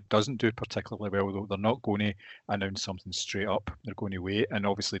in and it doesn't do particularly well, they're not going to announce something straight up. They're going to wait. And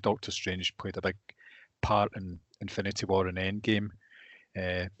obviously Doctor Strange played a big part in Infinity War and Endgame.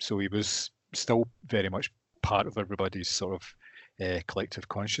 So he was still very much part of everybody's sort of collective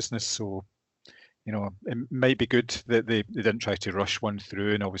consciousness. So, it might be good that they didn't try to rush one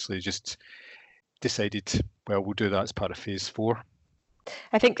through and obviously just decided, well, we'll do that as part of Phase 4.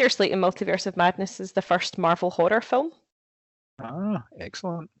 I think they're slating Multiverse of Madness as the first Marvel horror film. Ah,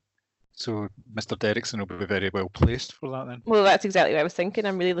 excellent. So Mr. Derrickson will be very well placed for that then. Well, that's exactly what I was thinking.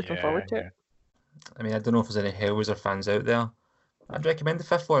 I'm really looking forward to it. I mean, I don't know if there's any Hellraiser fans out there. I'd recommend the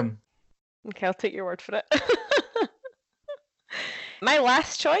 5th one. Okay, I'll take your word for it. My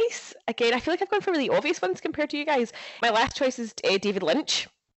last choice, again, I feel like I've gone for really obvious ones compared to you guys. My last choice is David Lynch,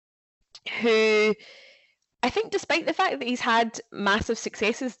 who I think despite the fact that he's had massive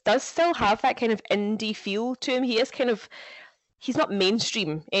successes, does still have that kind of indie feel to him. He is kind of, he's not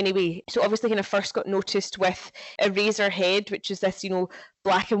mainstream anyway. So obviously kind of first got noticed with Eraserhead, which is this,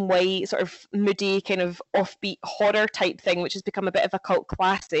 black and white, sort of moody, kind of offbeat horror type thing, which has become a bit of a cult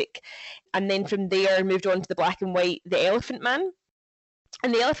classic. And then from there moved on to the black and white The Elephant Man.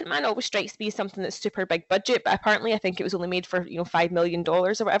 And The Elephant Man always strikes me as something that's super big budget, but apparently I think it was only made for, $5 million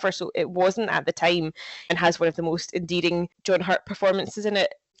or whatever, so it wasn't at the time, and has one of the most endearing John Hurt performances in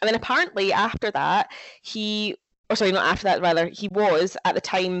it. And then apparently after that, he was at the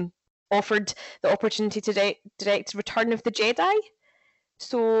time offered the opportunity to direct Return of the Jedi.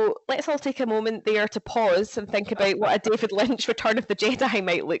 So let's all take a moment there to pause and think about what a David Lynch Return of the Jedi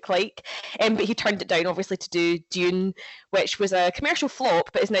might look like. But he turned it down, obviously, to do Dune, which was a commercial flop,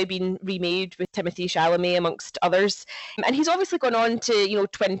 but has now been remade with Timothée Chalamet, amongst others. And he's obviously gone on to,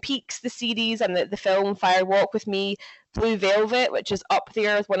 Twin Peaks, the series, and the film Fire Walk with Me, Blue Velvet, which is up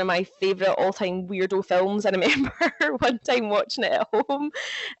there with one of my favourite all-time weirdo films. And I remember one time watching it at home,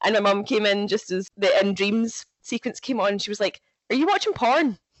 and my mum came in just as the In Dreams sequence came on, and she was like, "Are you watching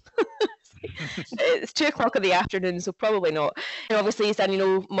porn?" It's 2:00 in the afternoon, so probably not. And obviously he's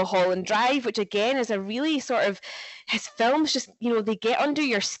done, Mulholland Drive, which again is a really sort of, his films just, they get under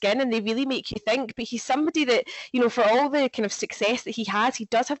your skin and they really make you think. But he's somebody that, for all the kind of success that he has, he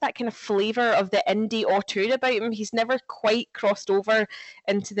does have that kind of flavour of the indie auteur about him. He's never quite crossed over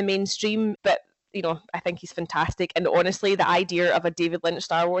into the mainstream, but I think he's fantastic. And honestly, the idea of a David Lynch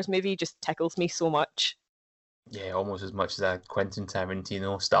Star Wars movie just tickles me so much. Yeah, almost as much as a Quentin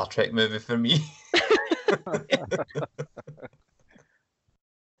Tarantino Star Trek movie for me.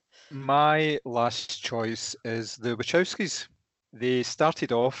 My last choice is the Wachowskis. They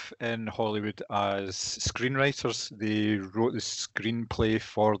started off in Hollywood as screenwriters. They wrote the screenplay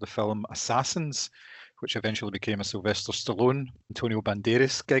for the film Assassins, which eventually became a Sylvester Stallone, Antonio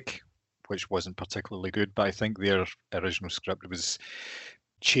Banderas gig, which wasn't particularly good, but I think their original script was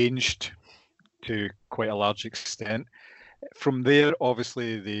changed to quite a large extent. From there,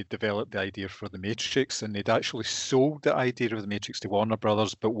 obviously, they developed the idea for The Matrix, and they'd actually sold the idea of The Matrix to Warner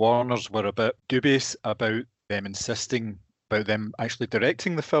Brothers, but Warner's were a bit dubious about them insisting about them actually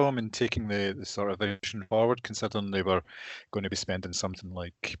directing the film and taking the sort of vision forward, considering they were going to be spending something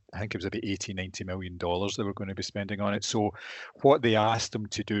like, I think it was about $80-90 million they were going to be spending on it. So what they asked them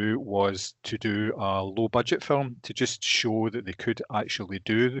to do was to do a low budget film to just show that they could actually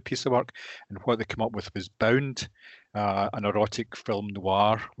do the piece of work. And what they came up with was Bound, an erotic film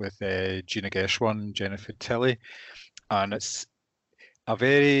noir with Gina Gershon, Jennifer Tilly. And it's a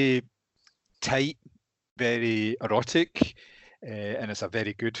very tight, very erotic, and it's a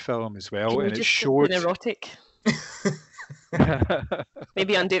very good film as well. Can and you it just showed erotic.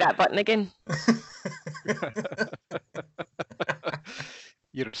 Maybe undo that button again.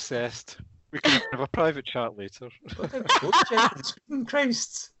 You're obsessed. We can have a private chat later.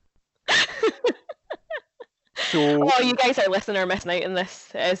 Christ. So, oh, you guys are listening or missing out on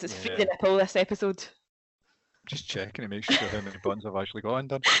this. It's free the nipple this episode. Just checking to make sure how many buttons I've actually got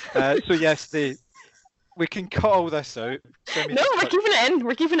undone. So yes, we can cut all this out. No, we're keeping it in.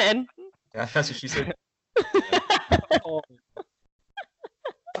 We're keeping it in. Yeah, that's what she said.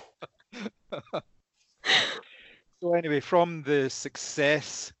 So anyway, from the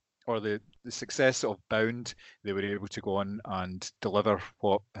success or the success of Bound, they were able to go on and deliver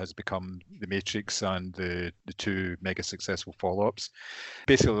what has become The Matrix and the two mega successful follow-ups.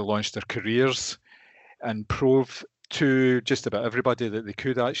 Basically launched their careers and prove to just about everybody that they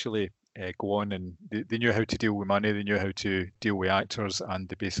could actually go on, and they knew how to deal with money, they knew how to deal with actors, and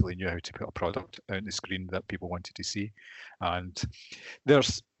they basically knew how to put a product out on the screen that people wanted to see. And their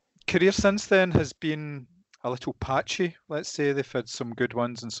career since then has been a little patchy, let's say. They've had some good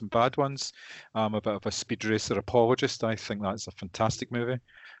ones and some bad ones. I'm a bit of a Speed Racer apologist. I think that's a fantastic movie.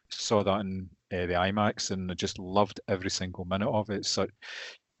 Saw that in the IMAX and I just loved every single minute of it. So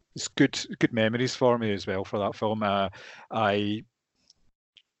it's good memories for me as well for that film. I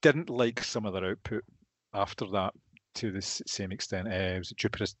didn't like some of their output after that to the same extent. It was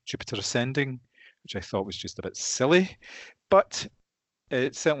Jupiter Ascending, which I thought was just a bit silly, but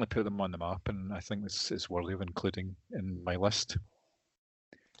it certainly put them on the map, and I think this is worthy of including in my list.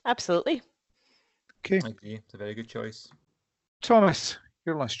 Absolutely. Okay. I agree. It's a very good choice. Thomas,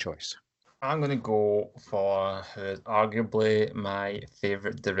 your last choice. I'm going to go for who is arguably my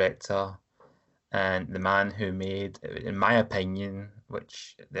favourite director and the man who made, in my opinion,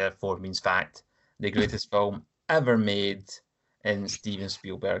 which therefore means fact, the greatest film ever made, in Steven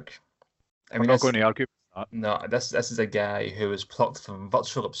Spielberg. I I'm mean, not this, going to argue with that. no, this is a guy who was plucked from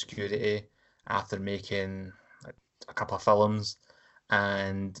virtual obscurity after making a couple of films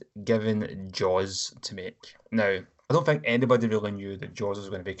and given Jaws to make. Now, I don't think anybody really knew that Jaws was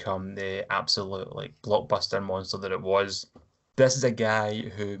going to become the absolute like blockbuster monster that it was. This is a guy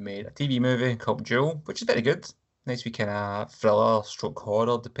who made a TV movie called Jewel, which is very good. Nice wee kind of thriller, stroke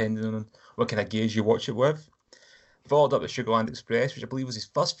horror, depending on what kind of gauge you watch it with. Followed up with Sugarland Express, which I believe was his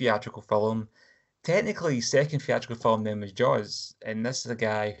first theatrical film. Technically, his second theatrical film then was Jaws, and this is a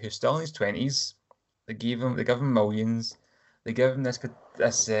guy who's still in his 20s. They gave him millions. They give him this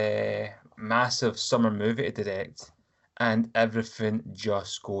massive summer movie to direct, and everything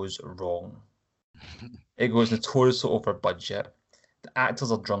just goes wrong. It goes notoriously over budget. The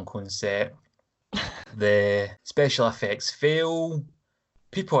actors are drunk on set. The special effects fail.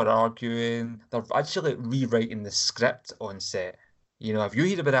 People are arguing. They're actually rewriting the script on set. You know, if you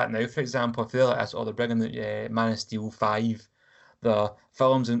hear about that now, for example, if they're like this, or they're bringing the Man of Steel 5, the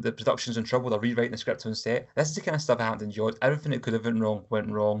films and the production's in trouble, they're rewriting the script on set. This is the kind of stuff that happened in Jaws. Everything that could have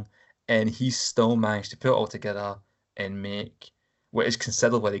went wrong, and he still managed to put it all together and make what is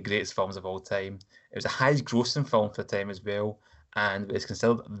considered one of the greatest films of all time. It was the highest grossing film for the time as well, and it's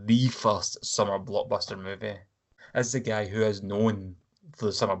considered the first summer blockbuster movie. This is a guy who is known for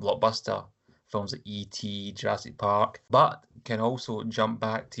the summer blockbuster films like E.T., Jurassic Park, but can also jump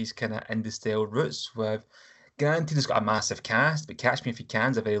back to his kind of indie-style roots with, granted it's got a massive cast, but Catch Me If You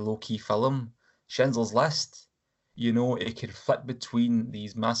Can is a very low-key film. Schindler's List, you know, it can flip between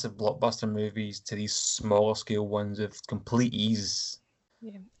these massive blockbuster movies to these smaller scale ones with complete ease.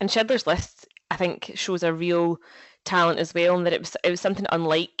 Yeah. And Schindler's List, I think, shows a real talent as well, and that it was something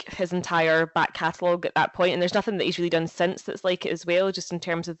unlike his entire back catalogue at that point, and there's nothing that he's really done since that's like it as well, just in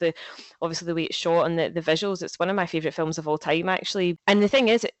terms of the way it's shot and the visuals. It's one of my favourite films of all time, actually. And the thing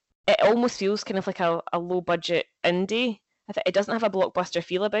is, it almost feels kind of like a low budget indie. I think it doesn't have a blockbuster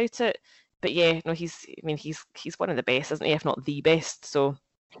feel about it, but yeah, no, he's one of the best, isn't he, if not the best? So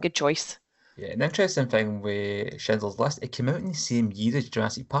good choice. Yeah, an interesting thing with Schindler's List, it came out in the same year as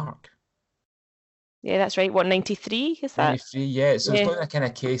Jurassic Park. Yeah, that's right. What, 93 is that? 93, yeah. So Yeah. it's not a kind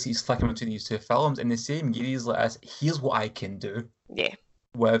of case he's flicking between these two films. In the same year, he's like, here's what I can do Yeah.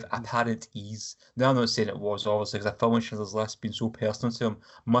 with apparent ease. Now, I'm not saying it was, obviously, because a film like Schindler's List being so personal to him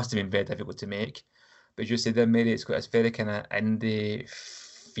must have been very difficult to make. But as you said there, Mary, it's got this very kind of indie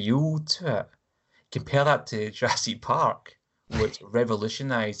feel to it. Compare that to Jurassic Park, which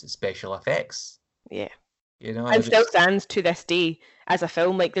revolutionised special effects. Yeah. You know, And still stands to this day as a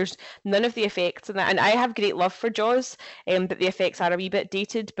film. Like, there's none of the effects in that. And I have great love for Jaws, but the effects are a wee bit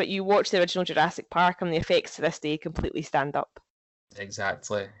dated. But you watch the original Jurassic Park, and the effects to this day completely stand up.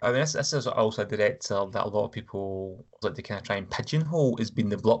 Exactly. I mean, this is also a director that a lot of people like to kind of try and pigeonhole as being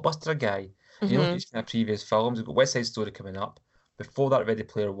the blockbuster guy. You know, these kind of previous films. We've got West Side Story coming up. Before that, Ready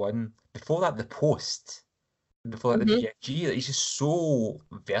Player One. Before that, The Post. Before that, The BFG. Like, he's just so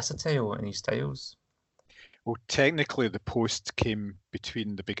versatile in his styles. Well, technically, The Post came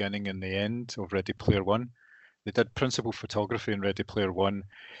between the beginning and the end of Ready Player One. They did principal photography in Ready Player One.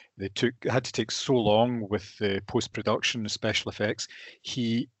 They had to take so long with the post-production and special effects.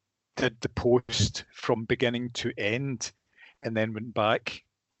 He did The Post from beginning to end, and then went back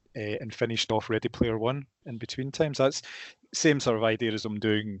and finished off Ready Player One in between times. That's same sort of idea as I'm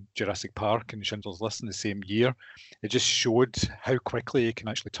doing Jurassic Park and Schindler's List in the same year. It just showed how quickly you can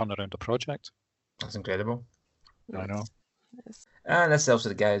actually turn around a project. That's incredible. I know. And this is also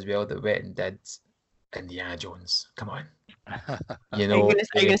the guy as well that went and did Indiana Jones. Come on. You know, Are you going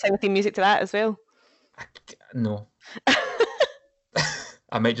to sing the theme music to that as well? No.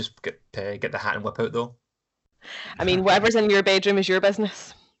 I might just get the hat and whip out though. I mean, whatever's in your bedroom is your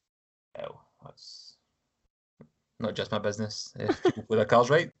business. Well, that's not just my business. If people put their cars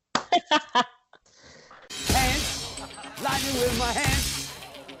right. Hands, lightning with my hands,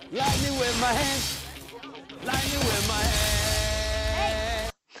 lightning with my hands, lightning with my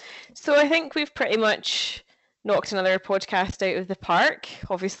hands. So I think we've pretty much knocked another podcast out of the park.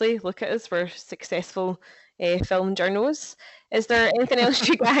 Obviously, look at us, we're successful film journos. Is there anything else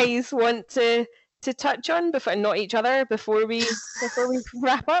you guys want to touch on before, not each other, before we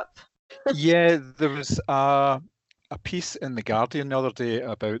wrap up? Yeah, there was a piece in The Guardian the other day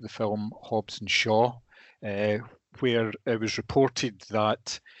about the film Hobbs and Shaw, where it was reported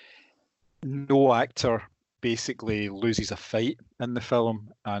that no actor basically loses a fight in the film,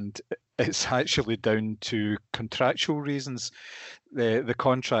 and it's actually down to contractual reasons. The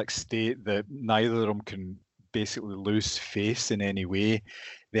contracts state that neither of them can basically lose face in any way.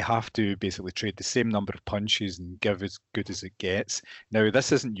 they have to basically trade the same number of punches and give as good as it gets. Now,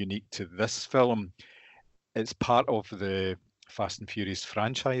 this isn't unique to this film. It's part of the Fast and Furious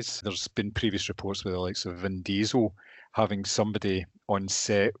franchise. There's been previous reports with the likes of Vin Diesel having somebody on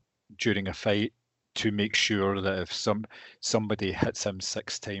set during a fight to make sure that if somebody hits him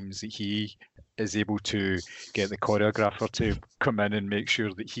 6 times, that he is able to get the choreographer to come in and make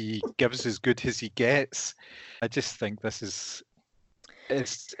sure that he gives as good as he gets. I just think this is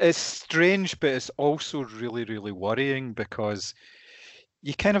it's strange, but it's also really, really worrying, because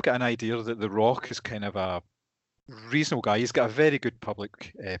you kind of get an idea that The Rock is kind of a reasonable guy. He's got a very good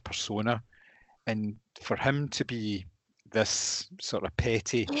public persona, and for him to be this sort of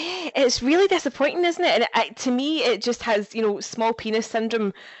petty, It's really disappointing, isn't it? And to me, it just has, small penis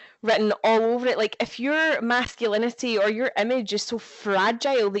syndrome written all over it. Like, if your masculinity or your image is so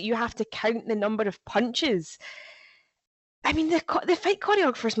fragile that you have to count the number of punches, I mean, the fight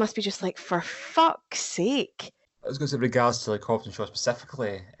choreographers must be just like, for fuck's sake. I was going to say, regards to like Hobbs and Shaw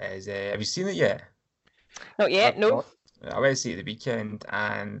specifically, have you seen it yet? Not yet, no. I went to see it the weekend,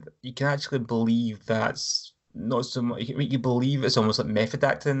 and you can actually believe that's not so much. You believe it's almost like method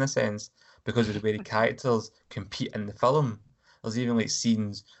acting in a sense, because of the way the characters compete in the film. There's even like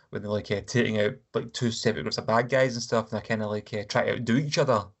scenes when they're like taking out like 2 separate groups of bad guys and stuff, and they're kind of like trying to outdo each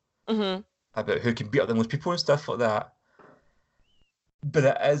other about who can beat up the most people and stuff like that. But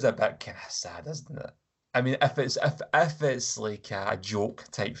it is a bit kind of sad, isn't it? I mean, if it's like a joke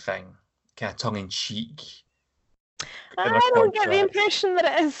type thing, kind of tongue in cheek. I don't get the impression that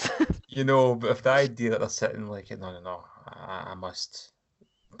it is. But if the idea that they're sitting like, no, I must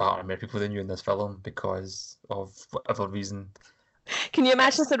batter more people than you in this film because of whatever reason. Can you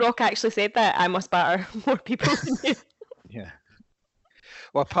imagine if The Rock actually said that? I must batter more people than you. Yeah.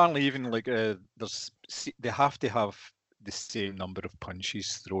 Well, apparently even like they have to have the same number of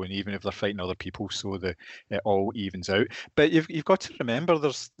punches thrown, even if they're fighting other people, so that it all evens out. But you've got to remember,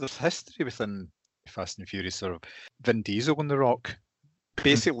 there's history within Fast and Furious, sort of Vin Diesel and The Rock.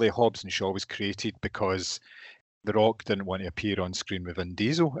 Basically, Hobbs and Shaw was created because The Rock didn't want to appear on screen with Vin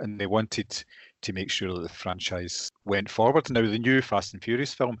Diesel, and they wanted to make sure that the franchise went forward. Now, the new Fast and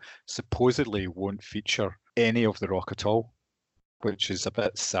Furious film supposedly won't feature any of The Rock at all, which is a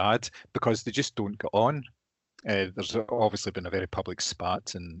bit sad, because they just don't get on. There's obviously been a very public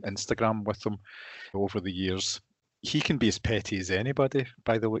spat in Instagram with them over the years. He can be as petty as anybody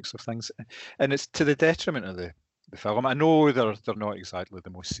by the looks of things, and it's to the detriment of the film. I know they're not exactly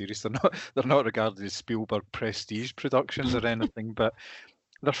the most serious. They're not regarded as Spielberg prestige productions or anything, but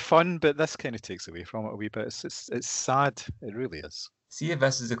they're fun. But this kind of takes away from it a wee bit. It's sad. It really is. See if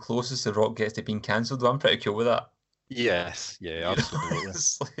this is the closest The Rock gets to being cancelled. I'm pretty cool with that. Yes, yeah, absolutely.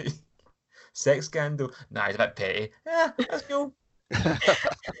 Like, sex scandal. Nah, he's a bit petty. Yeah, that's cool.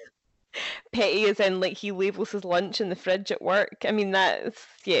 Petty as in like he labels his lunch in the fridge at work. I mean,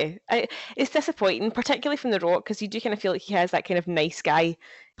 it's disappointing, particularly from The Rock, because you do kind of feel like he has that kind of nice guy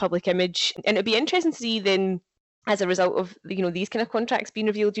public image, and it'd be interesting to see then, as a result of these kind of contracts being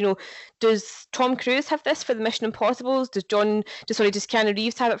revealed, does Tom Cruise have this for the Mission Impossibles? Does Keanu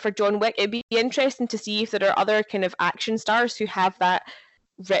Reeves have it for John Wick? It'd be interesting to see if there are other kind of action stars who have that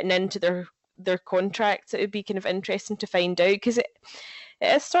written into their contracts. It would be kind of interesting to find out, because it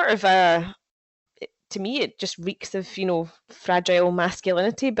is sort of to me, it just reeks of fragile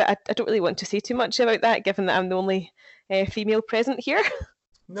masculinity. But I don't really want to say too much about that, given that I'm the only female present here.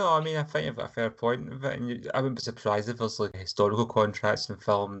 No, I mean, I think you've got a fair point of it, and I wouldn't be surprised if there's like historical contracts in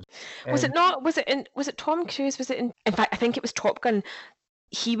films. Was it not? Was it Tom Cruise? Was it in fact, I think it was Top Gun.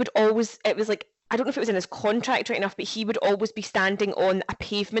 He would always. It was like, I don't know if it was in his contract right enough, but he would always be standing on a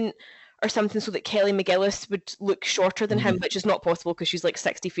pavement or something so that Kelly McGillis would look shorter than him, which is not possible because she's like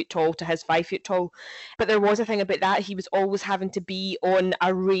 60 feet tall to his 5 feet tall. But there was a thing about that. He was always having to be on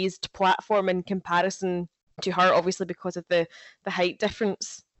a raised platform in comparison to her, obviously because of the height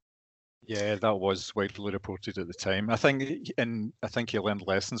difference. Yeah, that was widely reported at the time. I think he learned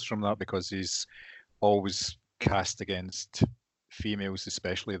lessons from that, because he's always cast against females,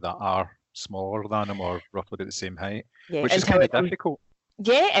 especially that are smaller than him or roughly about the same height, which is kind of difficult.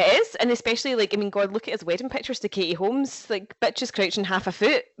 Yeah, it is, and especially like, I mean, God, look at his wedding pictures to Katie Holmes. Like, bitch is crouching half a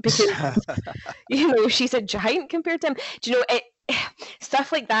foot because she's a giant compared to him. Do you know it?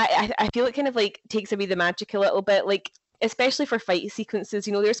 Stuff like that. I feel it kind of like takes away the magic a little bit. Like, especially for fight sequences,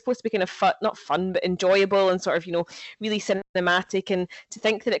 they're supposed to be kind of not fun, but enjoyable and sort of really cinematic. And to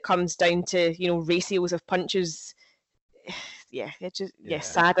think that it comes down to ratios of punches,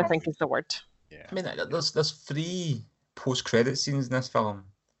 sad, I think is the word. Yeah. I mean, there's 3 post-credit scenes in this film,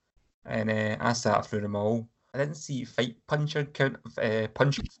 and I sat through them all. I didn't see fight punch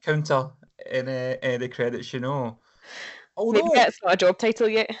counter in the credits, you know. Maybe that's not a job title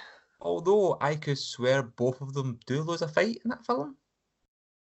yet. Although I could swear both of them do lose a fight in that film.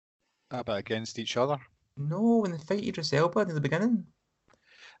 But against each other? No, when they fight Idris Elba in the beginning.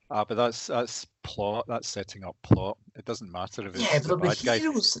 But that's plot. That's setting up plot. It doesn't matter if it's the bad guy.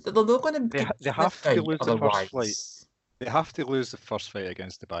 They're not going to. They have to lose the first fight. They have to lose the first fight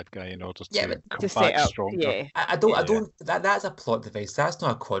against the bad guy in order to come back stronger. Yeah. I don't. That's a plot device. That's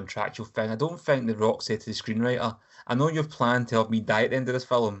not a contractual thing. I don't think The Rock said to the screenwriter, "I know you've planned to have me die at the end of this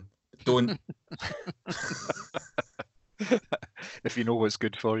film. Don't." If you know what's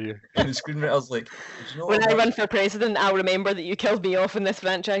good for you. And the screenwriter's like, you know when I run for president, I'll remember that you killed me off in this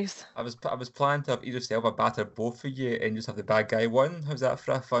franchise. I was planning to have Idris Elba batter both of you and just have the bad guy win. How's that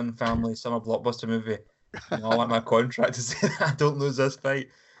for a fun family summer blockbuster movie? You know, I want my contract to say that I don't lose this fight.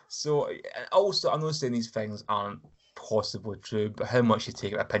 So, also, I'm not saying these things aren't possibly true, but how much you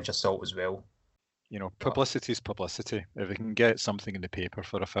take it with a pinch of salt as well. You know, publicity is publicity. If we can get something in the paper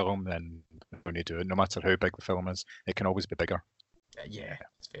for a film, then we're going to do it. No matter how big the film is, it can always be bigger. Yeah,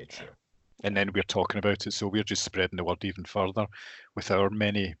 that's very true. And then we're talking about it, so we're just spreading the word even further with our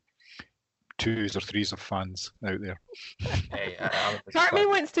many 2s or 3s of fans out there. Hey, Part of me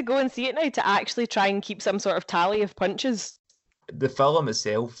wants to go and see it now to actually try and keep some sort of tally of punches. The film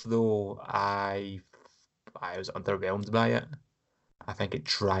itself, though, I was underwhelmed by it. I think it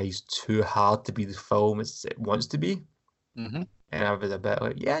tries too hard to be the film it wants to be. Mm-hmm. And I was a bit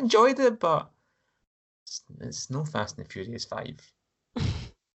like, yeah, I enjoyed it, but it's no Fast and the Furious 5.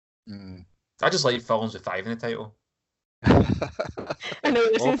 I just like films with 5 in the title. I know,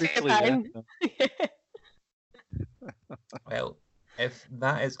 this is fine. Yeah. Well, if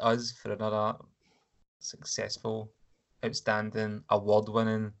that is us for another successful, outstanding,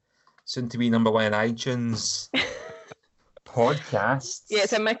 award-winning, soon-to-be number 1 in iTunes podcast. Yeah,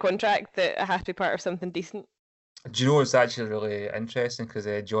 it's in my contract that I have to be part of something decent. Do you know what's actually really interesting? Because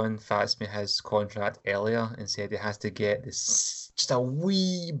John faxed me his contract earlier and said he has to get this just a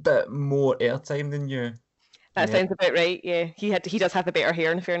wee bit more airtime than you. That sounds about right. Yeah, he does have the better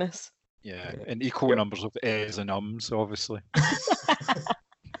hair, in fairness. Yeah, and equal numbers of A's and ums, obviously.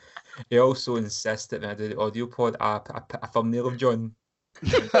 He also insists that when I do the audio pod, I put a thumbnail of John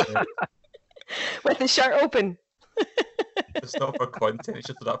with his shirt open. It's not for content; it's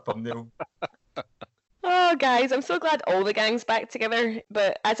just for that thumbnail. Oh, guys, I'm so glad all the gang's back together.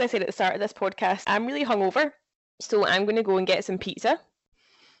 But as I said at the start of this podcast, I'm really hungover, so I'm going to go and get some pizza.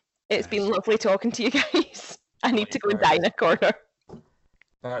 It's been lovely talking to you guys. I need to go and die in a corner.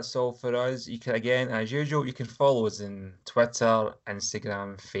 That's all for us. You can, again, as usual, you can follow us on Twitter,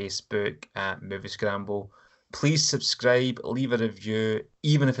 Instagram, Facebook at Movie Scramble. Please subscribe, leave a review,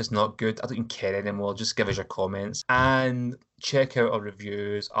 even if it's not good. I don't care anymore. Just give us your comments. And check out our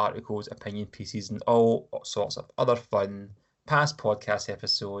reviews, articles, opinion pieces, and all sorts of other fun past podcast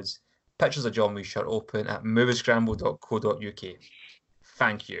episodes. Pictures of John with shirt open at moviescramble.co.uk.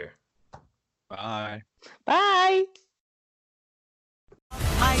 Thank you. Bye. Bye.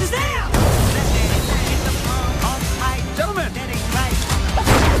 Gentlemen!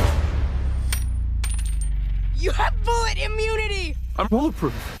 You have bullet immunity! I'm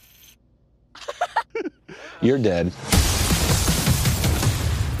bulletproof. You're dead.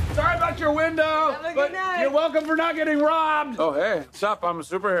 Sorry about your window, but you're welcome for not getting robbed. Oh, hey, what's up? I'm a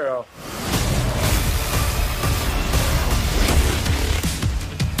superhero.